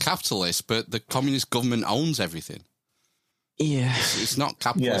 It's capitalist, but the communist government owns everything. Yeah. It's not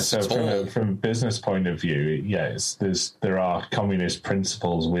capitalist at all. all. From a business point of view, there are communist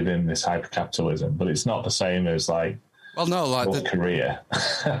principles within this hypercapitalism, but it's not the same as North Korea.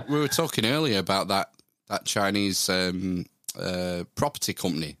 We were talking earlier about that Chinese property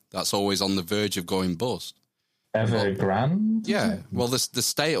company that's always on the verge of going bust. Evergrande? Yeah. Well, the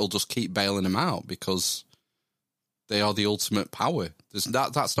state will just keep bailing them out because they are the ultimate power.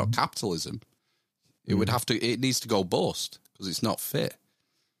 That's not capitalism. It needs to go bust because it's not fit.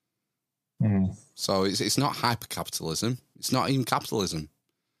 So it's not hyper-capitalism. It's not even capitalism.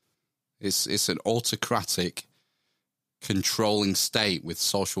 It's an autocratic, controlling state with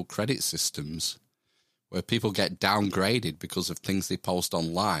social credit systems where people get downgraded because of things they post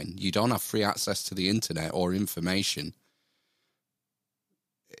online. You don't have free access to the internet or information.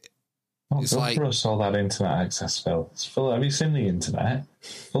 It's like for us all that internet access, Phil. It's full. Have you seen the internet?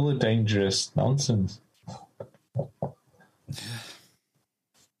 Full of dangerous nonsense.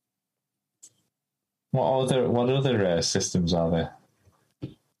 What other systems are there?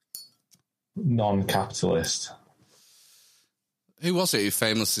 Non-capitalist. Who was it who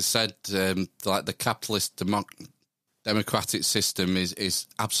famously said the capitalist democratic system is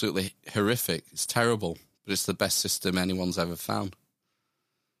absolutely horrific? It's terrible, but it's the best system anyone's ever found.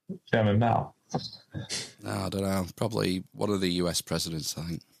 Chairman Mao? No, I don't know. Probably one of the US presidents, I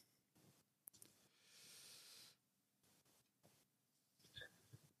think.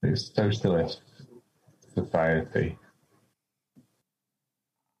 It's socialist society.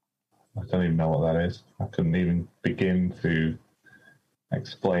 I don't even know what that is. I couldn't even begin to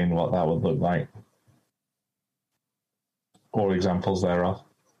explain what that would look like or examples thereof.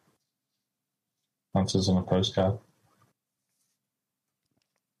 Answers on a postcard.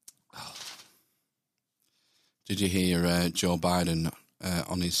 Did you hear Joe Biden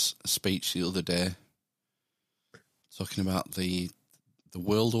on his speech the other day talking about the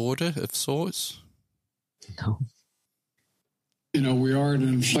world order of sorts? No. You know, we are at an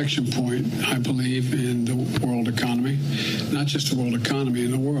inflection point, I believe, in the world economy. Not just the world economy,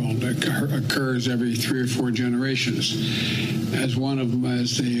 in the world. It occurs every 3 or 4 generations. As one of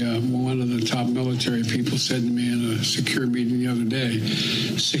the top military people said to me in a secure meeting the other day,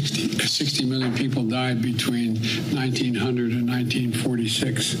 60 million people died between 1900 and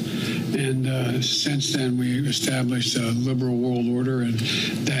 1946. And since then, we established a liberal world order, and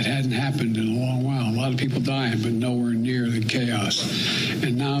that hadn't happened in a long while. A lot of people dying, but nowhere near the chaos.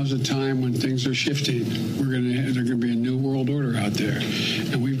 And now is the time when things are shifting. There's going to be a new world order out there,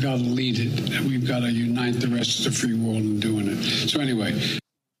 and we've got to lead it, and we've got to unite the rest of the free world in doing it. So anyway,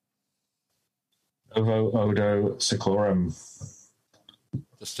 Ovo Odo Seclorum.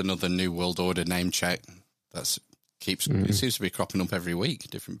 Just another new world order name check. It seems to be cropping up every week.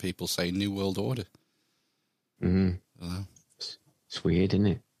 Different people say new world order. It's weird, isn't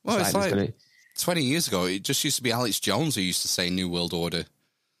it? Well, it's like 20 years ago, it just used to be Alex Jones who used to say New World Order.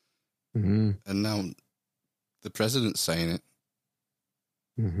 And now the president's saying it.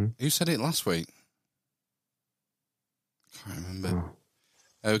 Who said it last week? Can't remember.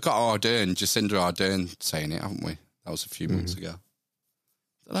 We've got Jacinda Ardern saying it, haven't we? That was a few months ago.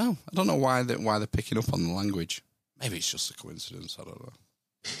 I don't know why they're picking up on the language. Maybe it's just a coincidence. I don't know.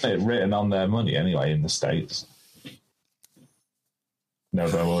 It's written on their money anyway in the States.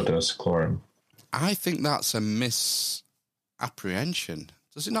 Novo Ordo Seclorum. I think that's a misapprehension.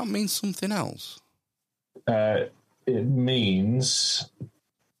 Does it not mean something else? It means...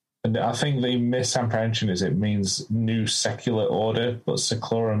 I think the misapprehension is it means new secular order, but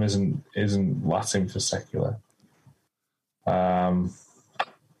seclorum isn't Latin for secular. I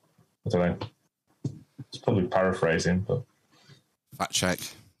don't know. It's probably paraphrasing, but... Fact check.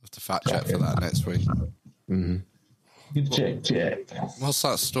 We'll have to fact check for that next week. Check. What's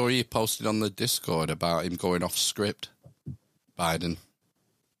that story you posted on the Discord about him going off script, Biden?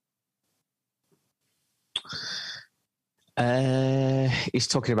 He's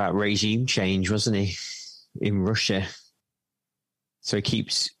talking about regime change, wasn't he, in Russia? So he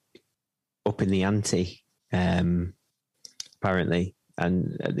keeps upping the ante, apparently.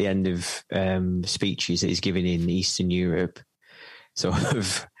 And at the end of speeches that he's giving in Eastern Europe, sort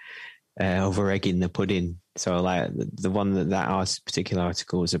of over-egging the pudding. So like the one that particular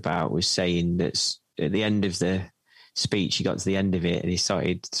article was about was saying that at the end of the speech, he got to the end of it and he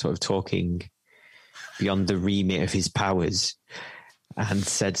started sort of talking beyond the remit of his powers and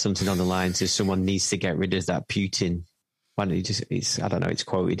said something on the lines of someone needs to get rid of that Putin. Why don't you I don't know, it's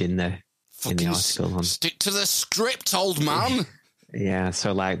quoted in the article. Stick to the script, old man. Yeah,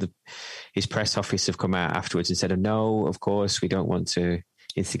 so like his press office have come out afterwards and said, no, of course, we don't want to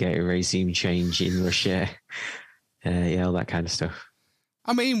instigate a regime change in Russia. All that kind of stuff.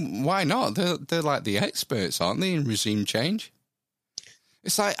 I mean, why not? They're like the experts, aren't they, in regime change?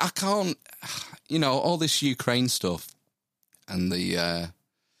 It's like, I can't, all this Ukraine stuff and the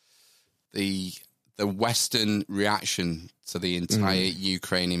Western reaction to the entire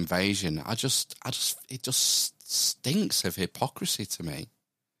Ukraine invasion. It just stinks of hypocrisy to me.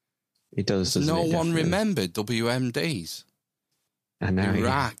 It does, doesn't no it? one remembered WMDs. I know.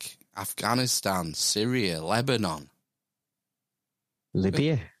 Iraq, Afghanistan, Syria, Lebanon.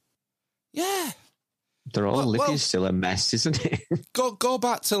 Libya? Yeah. Libya's still a mess, isn't it? Go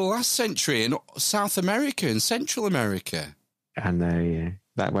back to the last century in South America and Central America. I know, yeah.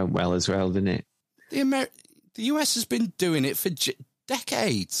 That went well as well, didn't it? The US has been doing it for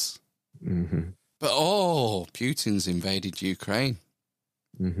decades. Mm-hmm. But, Putin's invaded Ukraine.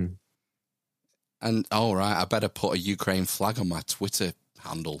 Mm-hmm. And, right, I better put a Ukraine flag on my Twitter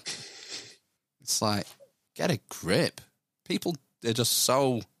handle. It's like, get a grip. People are just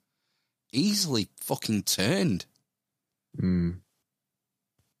so easily fucking turned. It's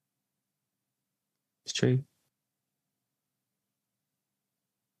true.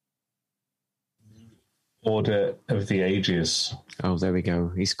 Order of the Ages. Oh, there we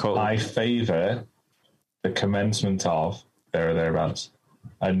go. He's called. I favour the commencement of, there or thereabouts,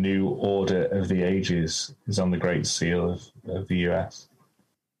 a new Order of the Ages is on the Great Seal of the US.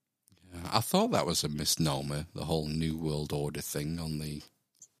 Yeah, I thought that was a misnomer, the whole New World Order thing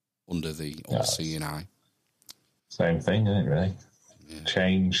under the OCNI. Same thing, isn't it, really? Yeah.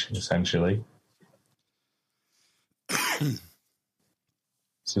 Change, essentially. It's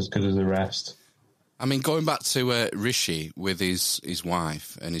as good as the rest. I mean, going back to Rishi with his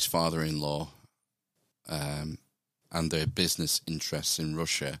wife and his father-in-law and their business interests in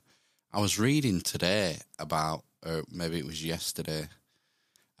Russia, I was reading today about, or maybe it was yesterday,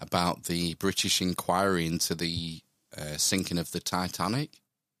 about the British inquiry into the sinking of the Titanic.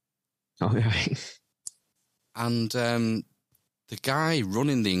 Oh, right. And the guy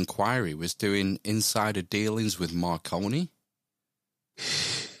running the inquiry was doing insider dealings with Marconi.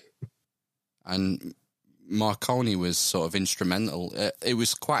 And Marconi was sort of instrumental. It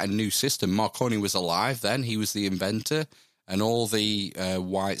was quite a new system. Marconi was alive then. He was the inventor. And all the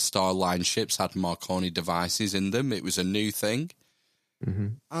White Star Line ships had Marconi devices in them. It was a new thing. Mm-hmm.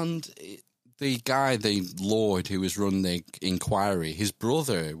 And the guy, the Lord who was running the inquiry, his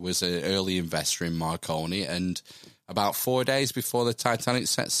brother was an early investor in Marconi. And about 4 days before the Titanic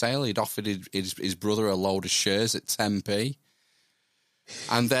set sail, he'd offered his brother a load of shares at 10p.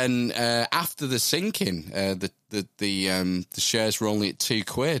 And then after the sinking, the shares were only at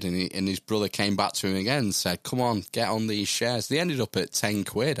 £2, and his brother came back to him again and said, "Come on, get on these shares." They ended up at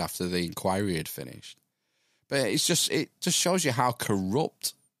 £10 after the inquiry had finished. But it just shows you how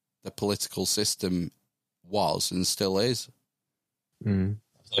corrupt the political system was and still is.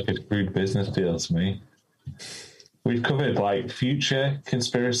 It's like a crude business deal to me. We've covered like future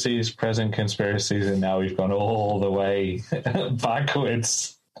conspiracies, present conspiracies, and now we've gone all the way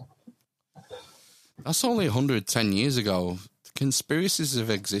backwards. That's only 110 years ago. Conspiracies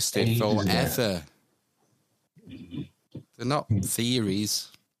have existed forever. They're not theories.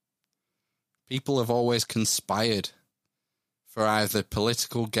 People have always conspired for either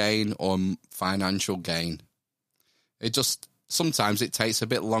political gain or financial gain. Sometimes it takes a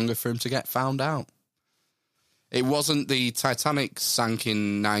bit longer for them to get found out. It wasn't the Titanic sank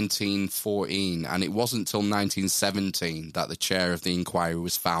in 1914, and it wasn't till 1917 that the chair of the inquiry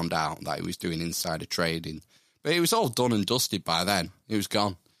was found out that he was doing insider trading. But it was all done and dusted by then. It was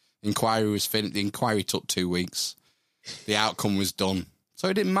gone. Inquiry was finished. The inquiry took 2 weeks. The outcome was done. So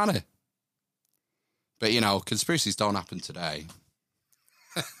it didn't matter. But, conspiracies don't happen today.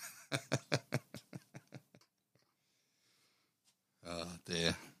 Oh,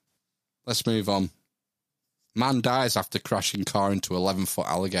 dear. Let's move on. Man dies after crashing car into 11-foot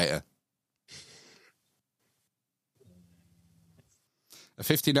alligator. A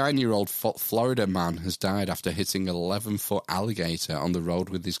 59-year-old Florida man has died after hitting an 11-foot alligator on the road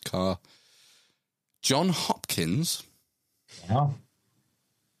with his car. John Hopkins. Wow.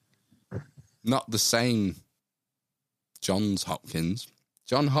 Not the same Johns Hopkins.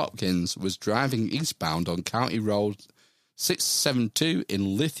 John Hopkins was driving eastbound on County Road 672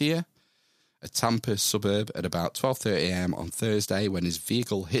 in Lithia, a Tampa suburb, at about 12:30 a.m. on Thursday when his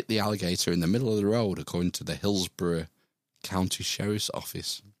vehicle hit the alligator in the middle of the road, according to the Hillsborough County Sheriff's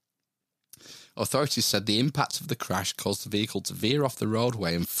Office. Authorities said the impact of the crash caused the vehicle to veer off the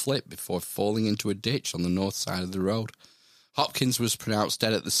roadway and flip before falling into a ditch on the north side of the road. Hopkins was pronounced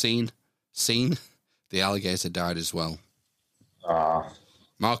dead at the scene. The alligator died as well.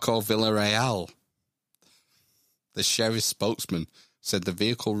 Marco Villarreal, the sheriff's spokesman, said the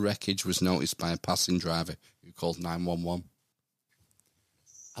vehicle wreckage was noticed by a passing driver who called 911.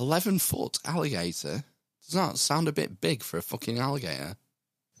 11-foot alligator? Does that sound a bit big for a fucking alligator?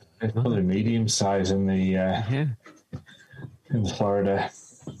 It's probably medium size in the in Florida.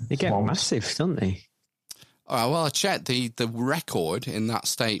 They get massive, don't they? All right, well, I checked. The record in that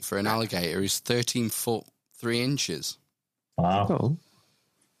state for an alligator is 13 foot 3 inches. Wow. Cool.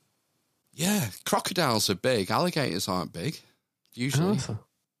 Yeah, crocodiles are big. Alligators aren't big, usually.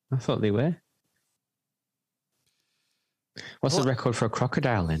 I thought they were. What's the record for a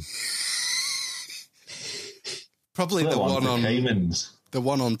crocodile then? Probably the one on Caymans. The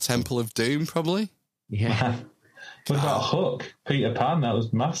one on Temple of Doom, probably. Yeah. What about Hook? Peter Pan, that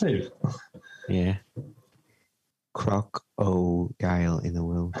was massive. Yeah. Crocodile in the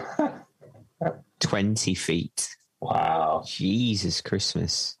world. 20 feet. Wow. Jesus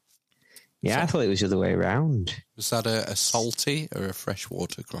Christmas. Yeah, I thought it was the other way around. Was that a salty or a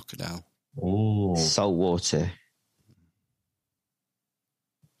freshwater crocodile? Ooh. Saltwater.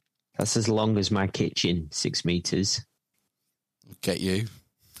 That's as long as my kitchen, 6 meters. I'll get you.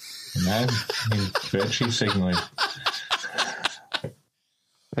 No, virtue signaling.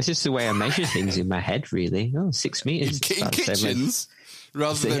 That's just the way I measure things in my head, really. Oh, 6 meters. In kitchens?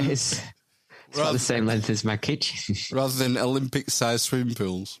 Rather than... It's about the same length as my kitchen. Rather than Olympic-sized swimming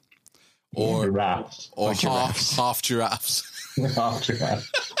pools. Or giraffes. Or half giraffes. Half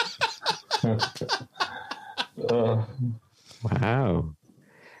giraffes. Wow.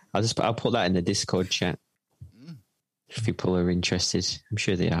 I'll put that in the Discord chat. If people are interested. I'm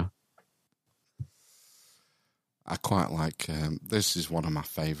sure they are. I quite like... this is one of my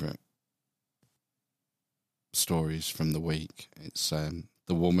favourite stories from the week. It's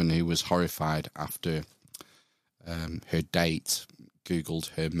the woman who was horrified after her date Googled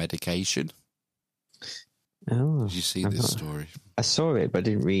her medication. Oh, Did you see this story? I saw it, but I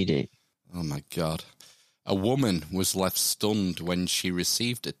didn't read it. Oh, my God. A woman was left stunned when she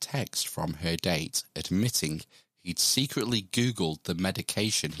received a text from her date admitting he'd secretly Googled the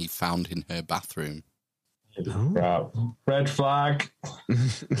medication he found in her bathroom. Oh. Red flag.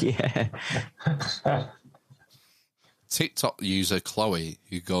 Yeah. TikTok user Chloe,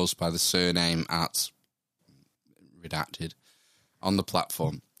 who goes by the surname at redacted on the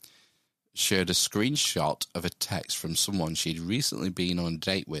platform, shared a screenshot of a text from someone she'd recently been on a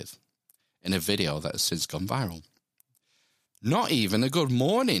date with in a video that has since gone viral. "Not even a good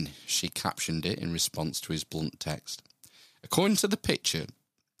morning," she captioned it in response to his blunt text. According to the picture,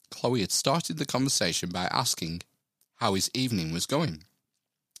 Chloe had started the conversation by asking how his evening was going.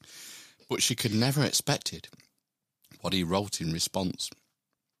 But she could never expected what he wrote in response.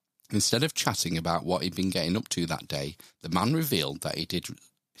 Instead of chatting about what he'd been getting up to that day, the man revealed that he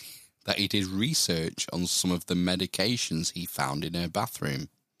did research on some of the medications he found in her bathroom.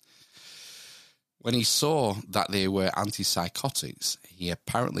 When he saw that they were antipsychotics, he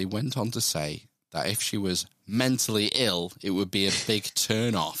apparently went on to say that if she was mentally ill, it would be a big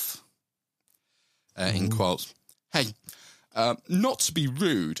turn-off. In quotes, "Hey, not to be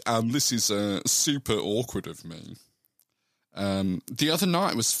rude, and this is super awkward of me. The other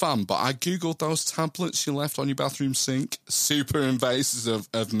night was fun, but I Googled those tablets you left on your bathroom sink. Super invasive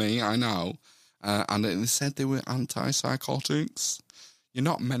of me, I know. And they said they were antipsychotics. You're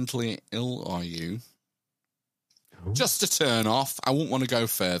not mentally ill, are you? Just a turn off. I wouldn't want to go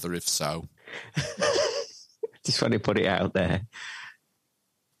further if so." Just want to put it out there.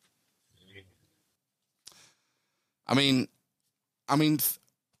 I mean,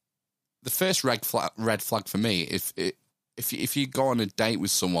 the first red flag for me, if you go on a date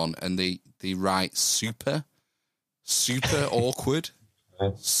with someone and they write super awkward,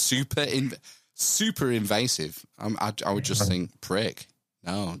 super invasive, I would just think, prick.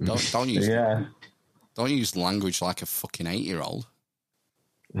 No, don't use don't use language like a fucking 8-year-old.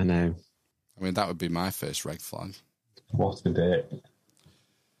 I know. I mean, that would be my first red flag. What a date.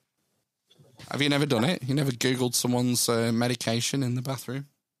 Have you never done it? You never Googled someone's medication in the bathroom?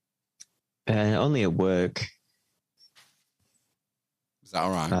 Only at work. Is that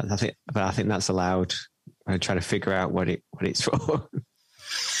all right? But I think that's allowed. I try to figure out what it's for.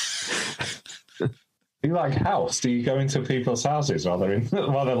 Do you like house? Do you go into people's houses while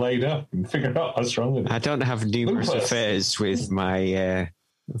they're laid up and figure out what's wrong with them? I don't have numerous affairs with my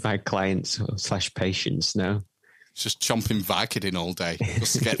my clients / patients. No, just chomping Vicodin all day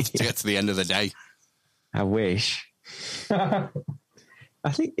just to get to the end of the day. I wish. I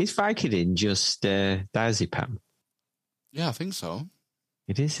think is Vicodin just diazepam? Yeah, I think so.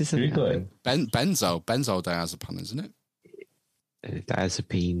 It is, isn't it? Benzodiazepam, isn't it?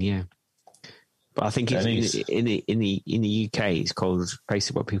 Diazepine, yeah. But I think it's in the UK, it's called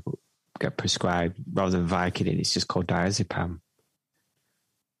basically what people get prescribed rather than Vicodin. It's just called diazepam,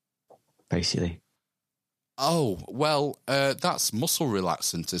 basically. Oh well, that's muscle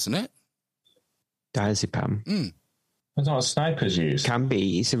relaxant, isn't it? Diazepam. That's not what snipers use. Can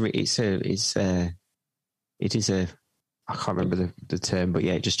be. It is a. I can't remember the term, but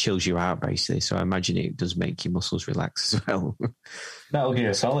yeah, it just chills you out basically. So I imagine it does make your muscles relax as well. Metal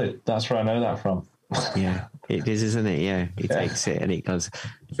Gear Solid. That's where I know that from. Yeah, it is, isn't it? Yeah, he takes it and it goes.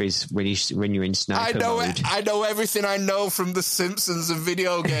 When you're in sniper mode. I know everything I know from The Simpsons and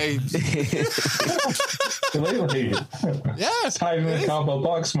video games. Absolutely. Yeah, it's hiding in a cardboard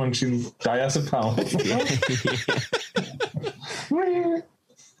box, munching diazepam.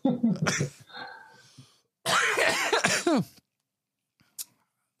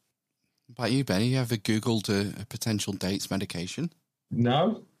 About you, Benny? You ever Googled a potential date's medication?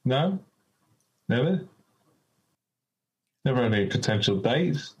 No, never. Never had any potential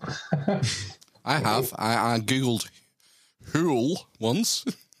dates. I have. I Googled Hool once.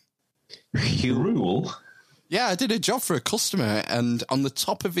 Hool? Yeah, I did a job for a customer, and on the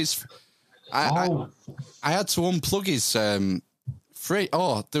top of his... I had to unplug his fridge.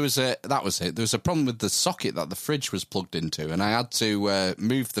 Oh, that was it. There was a problem with the socket that the fridge was plugged into, and I had to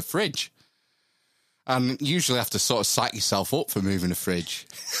move the fridge. And usually have to sort of psych yourself up for moving a fridge.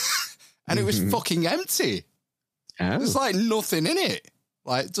 And it was fucking empty. Oh. There's like nothing in it.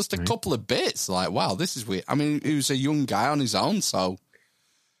 Like just a couple of bits. Like, wow, this is weird. I mean, he was a young guy on his own, so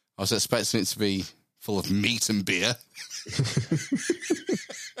I was expecting it to be full of meat and beer.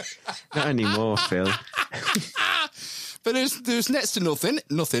 Not anymore, Phil. But there's next to nothing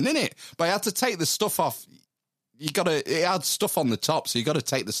in it. But I had to take the stuff off. It had stuff on the top, so you got to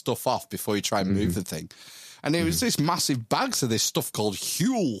take the stuff off before you try and move the thing. And it was this massive bags of this stuff called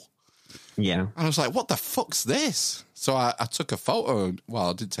Huel. Yeah. And I was like, what the fuck's this? So I took a photo. Well,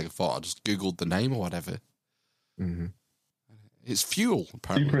 I didn't take a photo. I just Googled the name or whatever. Mm-hmm. It's fuel,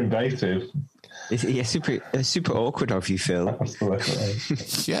 apparently. Super invasive. Yeah, super awkward of you, Phil.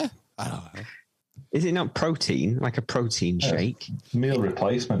 Yeah. I don't know. Is it not protein, like a protein shake? Meal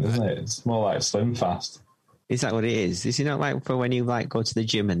replacement, isn't it? It's more like Slim Fast. Is that what it is? Is it not like for when you like go to the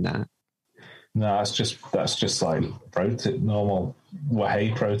gym and that? No, that's just like protein, normal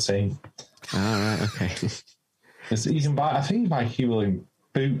whey protein. Oh, right, okay. You can buy. I think you buy Huel in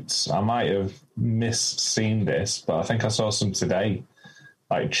Boots. I might have misseen this, but I think I saw some today,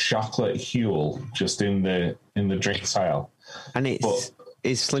 like chocolate Huel, just in the drinks aisle. And it's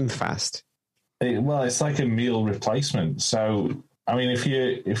Slim Fast. It's like a meal replacement. So I mean, if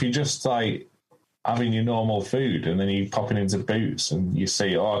you just like having your normal food and then you popping into Boots and you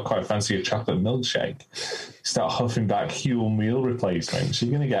see, I quite fancy a chocolate milkshake, you start huffing back Huel meal replacements,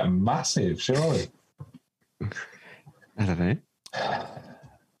 you're going to get massive, surely. I don't know.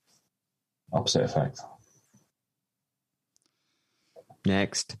 Opposite effect.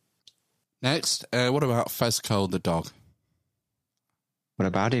 Next. What about Fezco the dog? What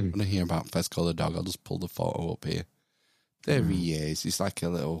about him? I want to hear about Fezco the dog. I'll just pull the photo up here. There he is. He's like a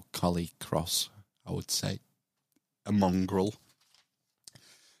little collie cross, I would say. A mongrel.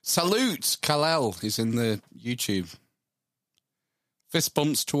 Salute! Kal-El is in the YouTube. Fist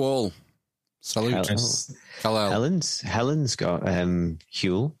bumps to all. Salute. Kal-El. Helen's got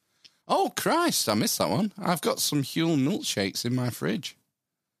Huel. Oh, Christ, I missed that one. I've got some Huel milkshakes in my fridge.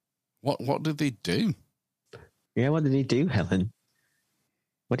 What did they do? Yeah, what did he do, Helen?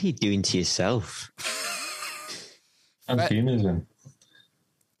 What are you doing to yourself?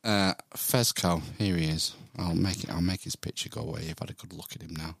 Fezco, here he is. I'll make his picture go away. You've had a good look at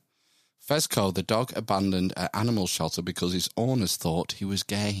him now. Fezco, the dog abandoned at animal shelter because his owners thought he was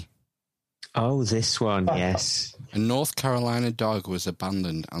gay. Oh, this one, yes. A North Carolina dog was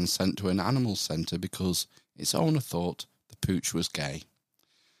abandoned and sent to an animal centre because its owner thought the pooch was gay.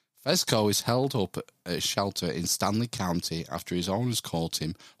 Fesco is held up at a shelter in Stanley County after his owners caught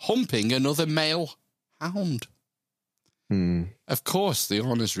him humping another male hound. Of course, the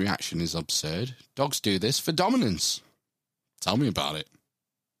owner's reaction is absurd. Dogs do this for dominance. Tell me about it.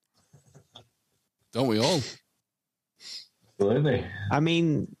 Don't we all? Absolutely. I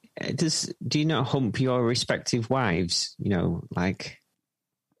mean, do you not hump your respective wives? You know, like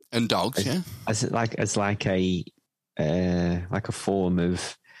and dogs, yeah, as like a form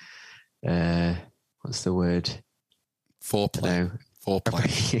of what's the word? Foreplay.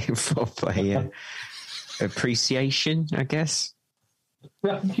 Foreplay. Yeah. Appreciation, I guess.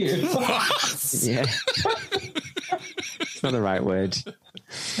 Thank you. Yeah. It's not the right word.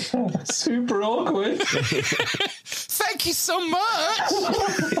 Super awkward. Thank you so much.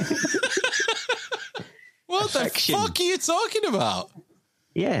 What affection. The fuck are you talking about?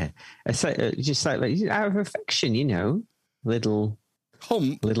 Yeah, it's like, just like out of affection, you know, little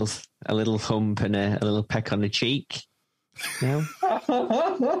hump, a little hump and a little peck on the cheek. You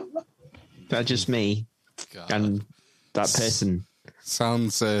know, that's just me. God. And that person.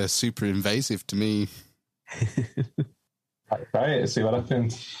 Sounds super invasive to me. Try it, see what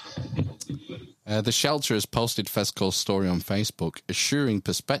happens. The shelter has posted Fesco's story on Facebook, assuring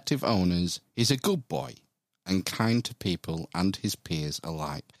prospective owners he's a good boy and kind to people and his peers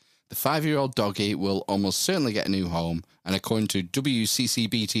alike. The 5-year-old doggy will almost certainly get a new home, and according to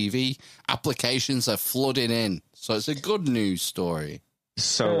WCCB TV, applications are flooding in. So it's a good news story.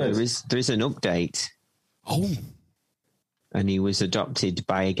 So there is an update. Oh. And he was adopted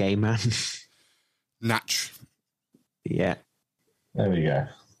by a gay man. Natch. Yeah. There we go.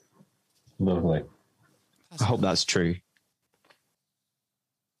 Lovely. I hope that's true.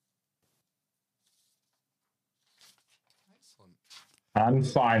 And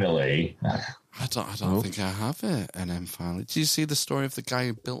finally... I don't think I have it. And then finally... Did you see the story of the guy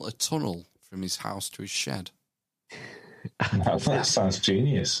who built a tunnel from his house to his shed? That sounds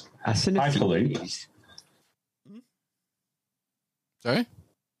genius. Hyperloop. Sorry?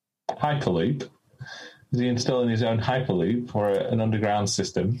 Hyperloop. Is he installing his own Hyperloop or an underground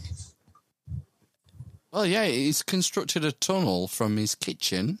system? Well, yeah, he's constructed a tunnel from his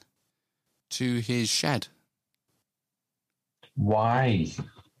kitchen to his shed. Why?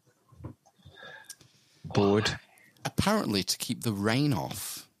 Bored. Apparently to keep the rain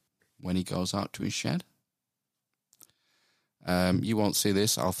off when he goes out to his shed. You won't see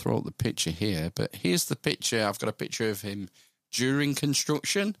this. I'll throw up the picture here. But here's the picture. I've got a picture of him during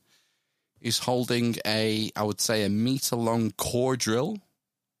construction. He's holding I would say, a meter-long core drill.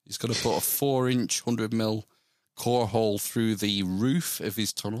 He's going to put a 4-inch, 100mm core hole through the roof of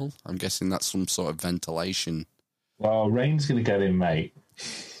his tunnel. I'm guessing that's some sort of ventilation. Well, rain's going to get in, mate.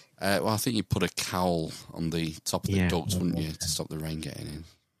 Well, I think you put a cowl on the top of the ducts, wouldn't you, to stop the rain getting in?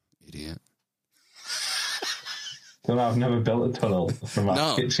 Idiot. Well, I've never built a tunnel from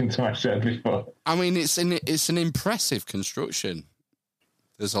my kitchen to my shed before. I mean, it's an impressive construction.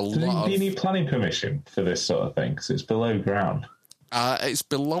 There's a lot. Do you need planning permission for this sort of thing? Because it's below ground. It's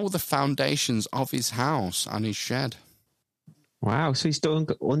below the foundations of his house and his shed. Wow, so he's done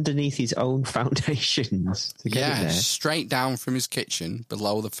underneath his own foundations to get it there. Straight down from his kitchen,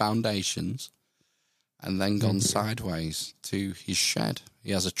 below the foundations, and then gone sideways to his shed.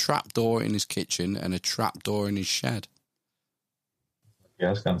 He has a trap door in his kitchen and a trap door in his shed. He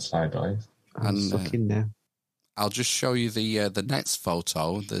has gone sideways. I'm looking now. I'll just show you the next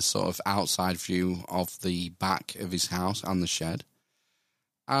photo, the sort of outside view of the back of his house and the shed.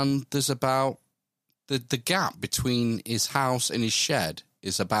 And there's about the gap between his house and his shed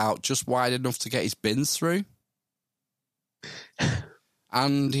is about just wide enough to get his bins through.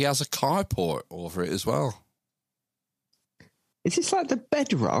 And he has a carport over it as well. Is this like the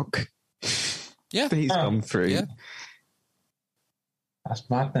bedrock? Yeah. That he's gone through? Yeah. That's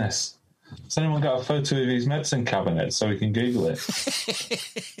madness. Has anyone got a photo of his medicine cabinet so we can Google it?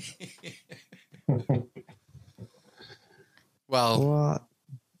 Well... What?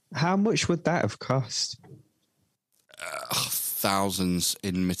 How much would that have cost? Thousands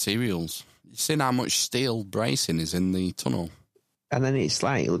in materials. You've seen how much steel bracing is in the tunnel. And then it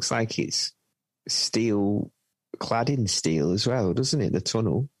looks like it's steel, clad in steel as well, doesn't it? The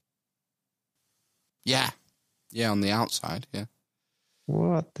tunnel. Yeah. Yeah, on the outside, yeah.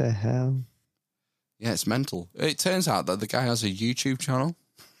 What the hell? Yeah, it's mental. It turns out that the guy has a YouTube channel.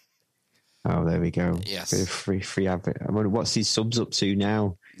 Oh, there we go. Yes. Bit of free advert. I wonder what's his subs up to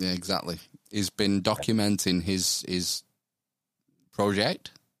now. Yeah, exactly. He's been documenting his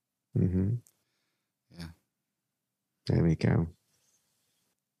project. Mm-hmm. Yeah. There we go.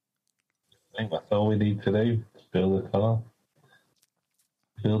 I think that's all we need to do. Build a tunnel.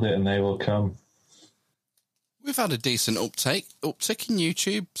 Build it and they will come. We've had a decent uptick in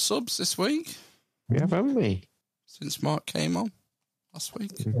YouTube subs this week. We have, haven't we? Since Mark came on last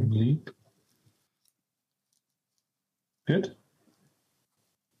week. Good.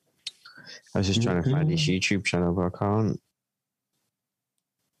 I was just trying to find his YouTube channel, but I can't.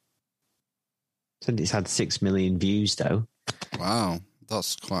 Said it's had 6 million views, though. Wow,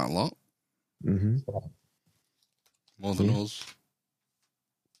 that's quite a lot. Mm-hmm. More than us.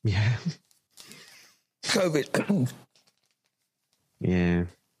 Yeah. COVID. Yeah.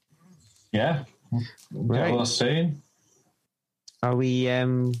 Right. Well seen. Are we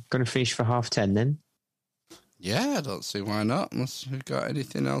going to finish for 10:30 then? Yeah, I don't see why not. Unless you've got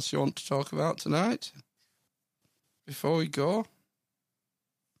anything else you want to talk about tonight before we go.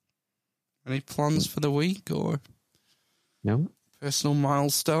 Any plans for the week or no personal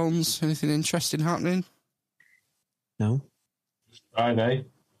milestones? Anything interesting happening? No. Friday.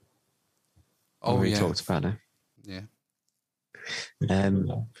 Oh, we yeah. talked about it. Yeah.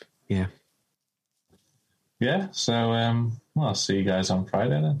 Yeah. Yeah. So, well, I'll see you guys on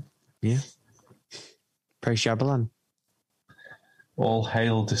Friday then. Yeah. Praise Jabalan. All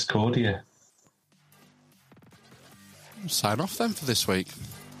hail Discordia. Sign off then for this week.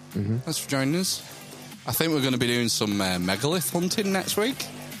 Mm-hmm. Thanks for joining us. I think we're going to be doing some megalith hunting next week.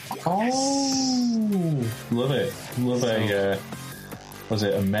 Oh, love it. Love a, was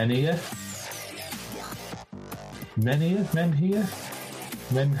it a menhir? Menhir?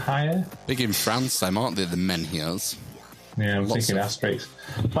 Menhir? Big in France, them, aren't they, the menhirs? Yeah, I'm thinking asterisks.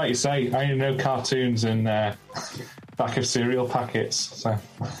 Like you say, I only know cartoons and back of cereal packets. So.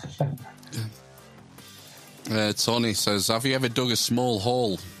 Tony says, have you ever dug a small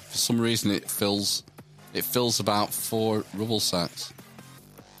hole? For some reason it fills about 4 rubble sacks.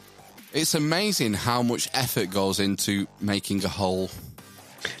 It's amazing how much effort goes into making a hole.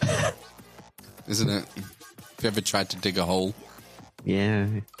 Isn't it? Have you ever tried to dig a hole? Yeah.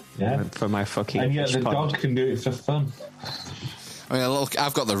 For my fucking... And yet the dog can do it for fun. I mean, look,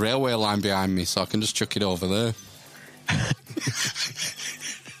 I've got the railway line behind me, so I can just chuck it over there.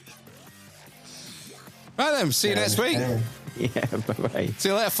 Right then, see you next week. Yeah, bye-bye. See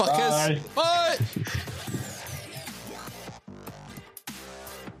you later, fuckers. Bye.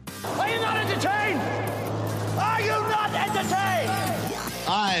 Are you not entertained? Are you not entertained?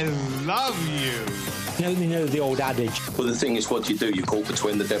 I love you. You only know the old adage. Well, the thing is, what do? You caught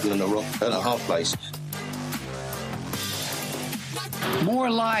between the devil and a rock and a hard place.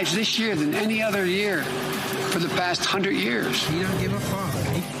 More lives this year than any other year for the past 100 years. You don't give a fuck,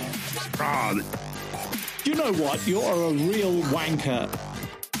 eh? God. You know what? You're a real wanker.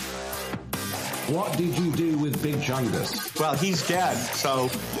 What did you do with Big Chungus? Well, he's dead, so,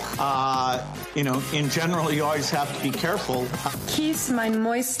 in general, you always have to be careful. Kiss mein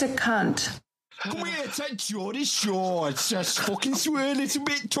moiste Kant. Come here, take Geordie Shore. It's just fucking swear a little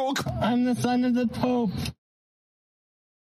bit, talk. I'm the son of the Pope.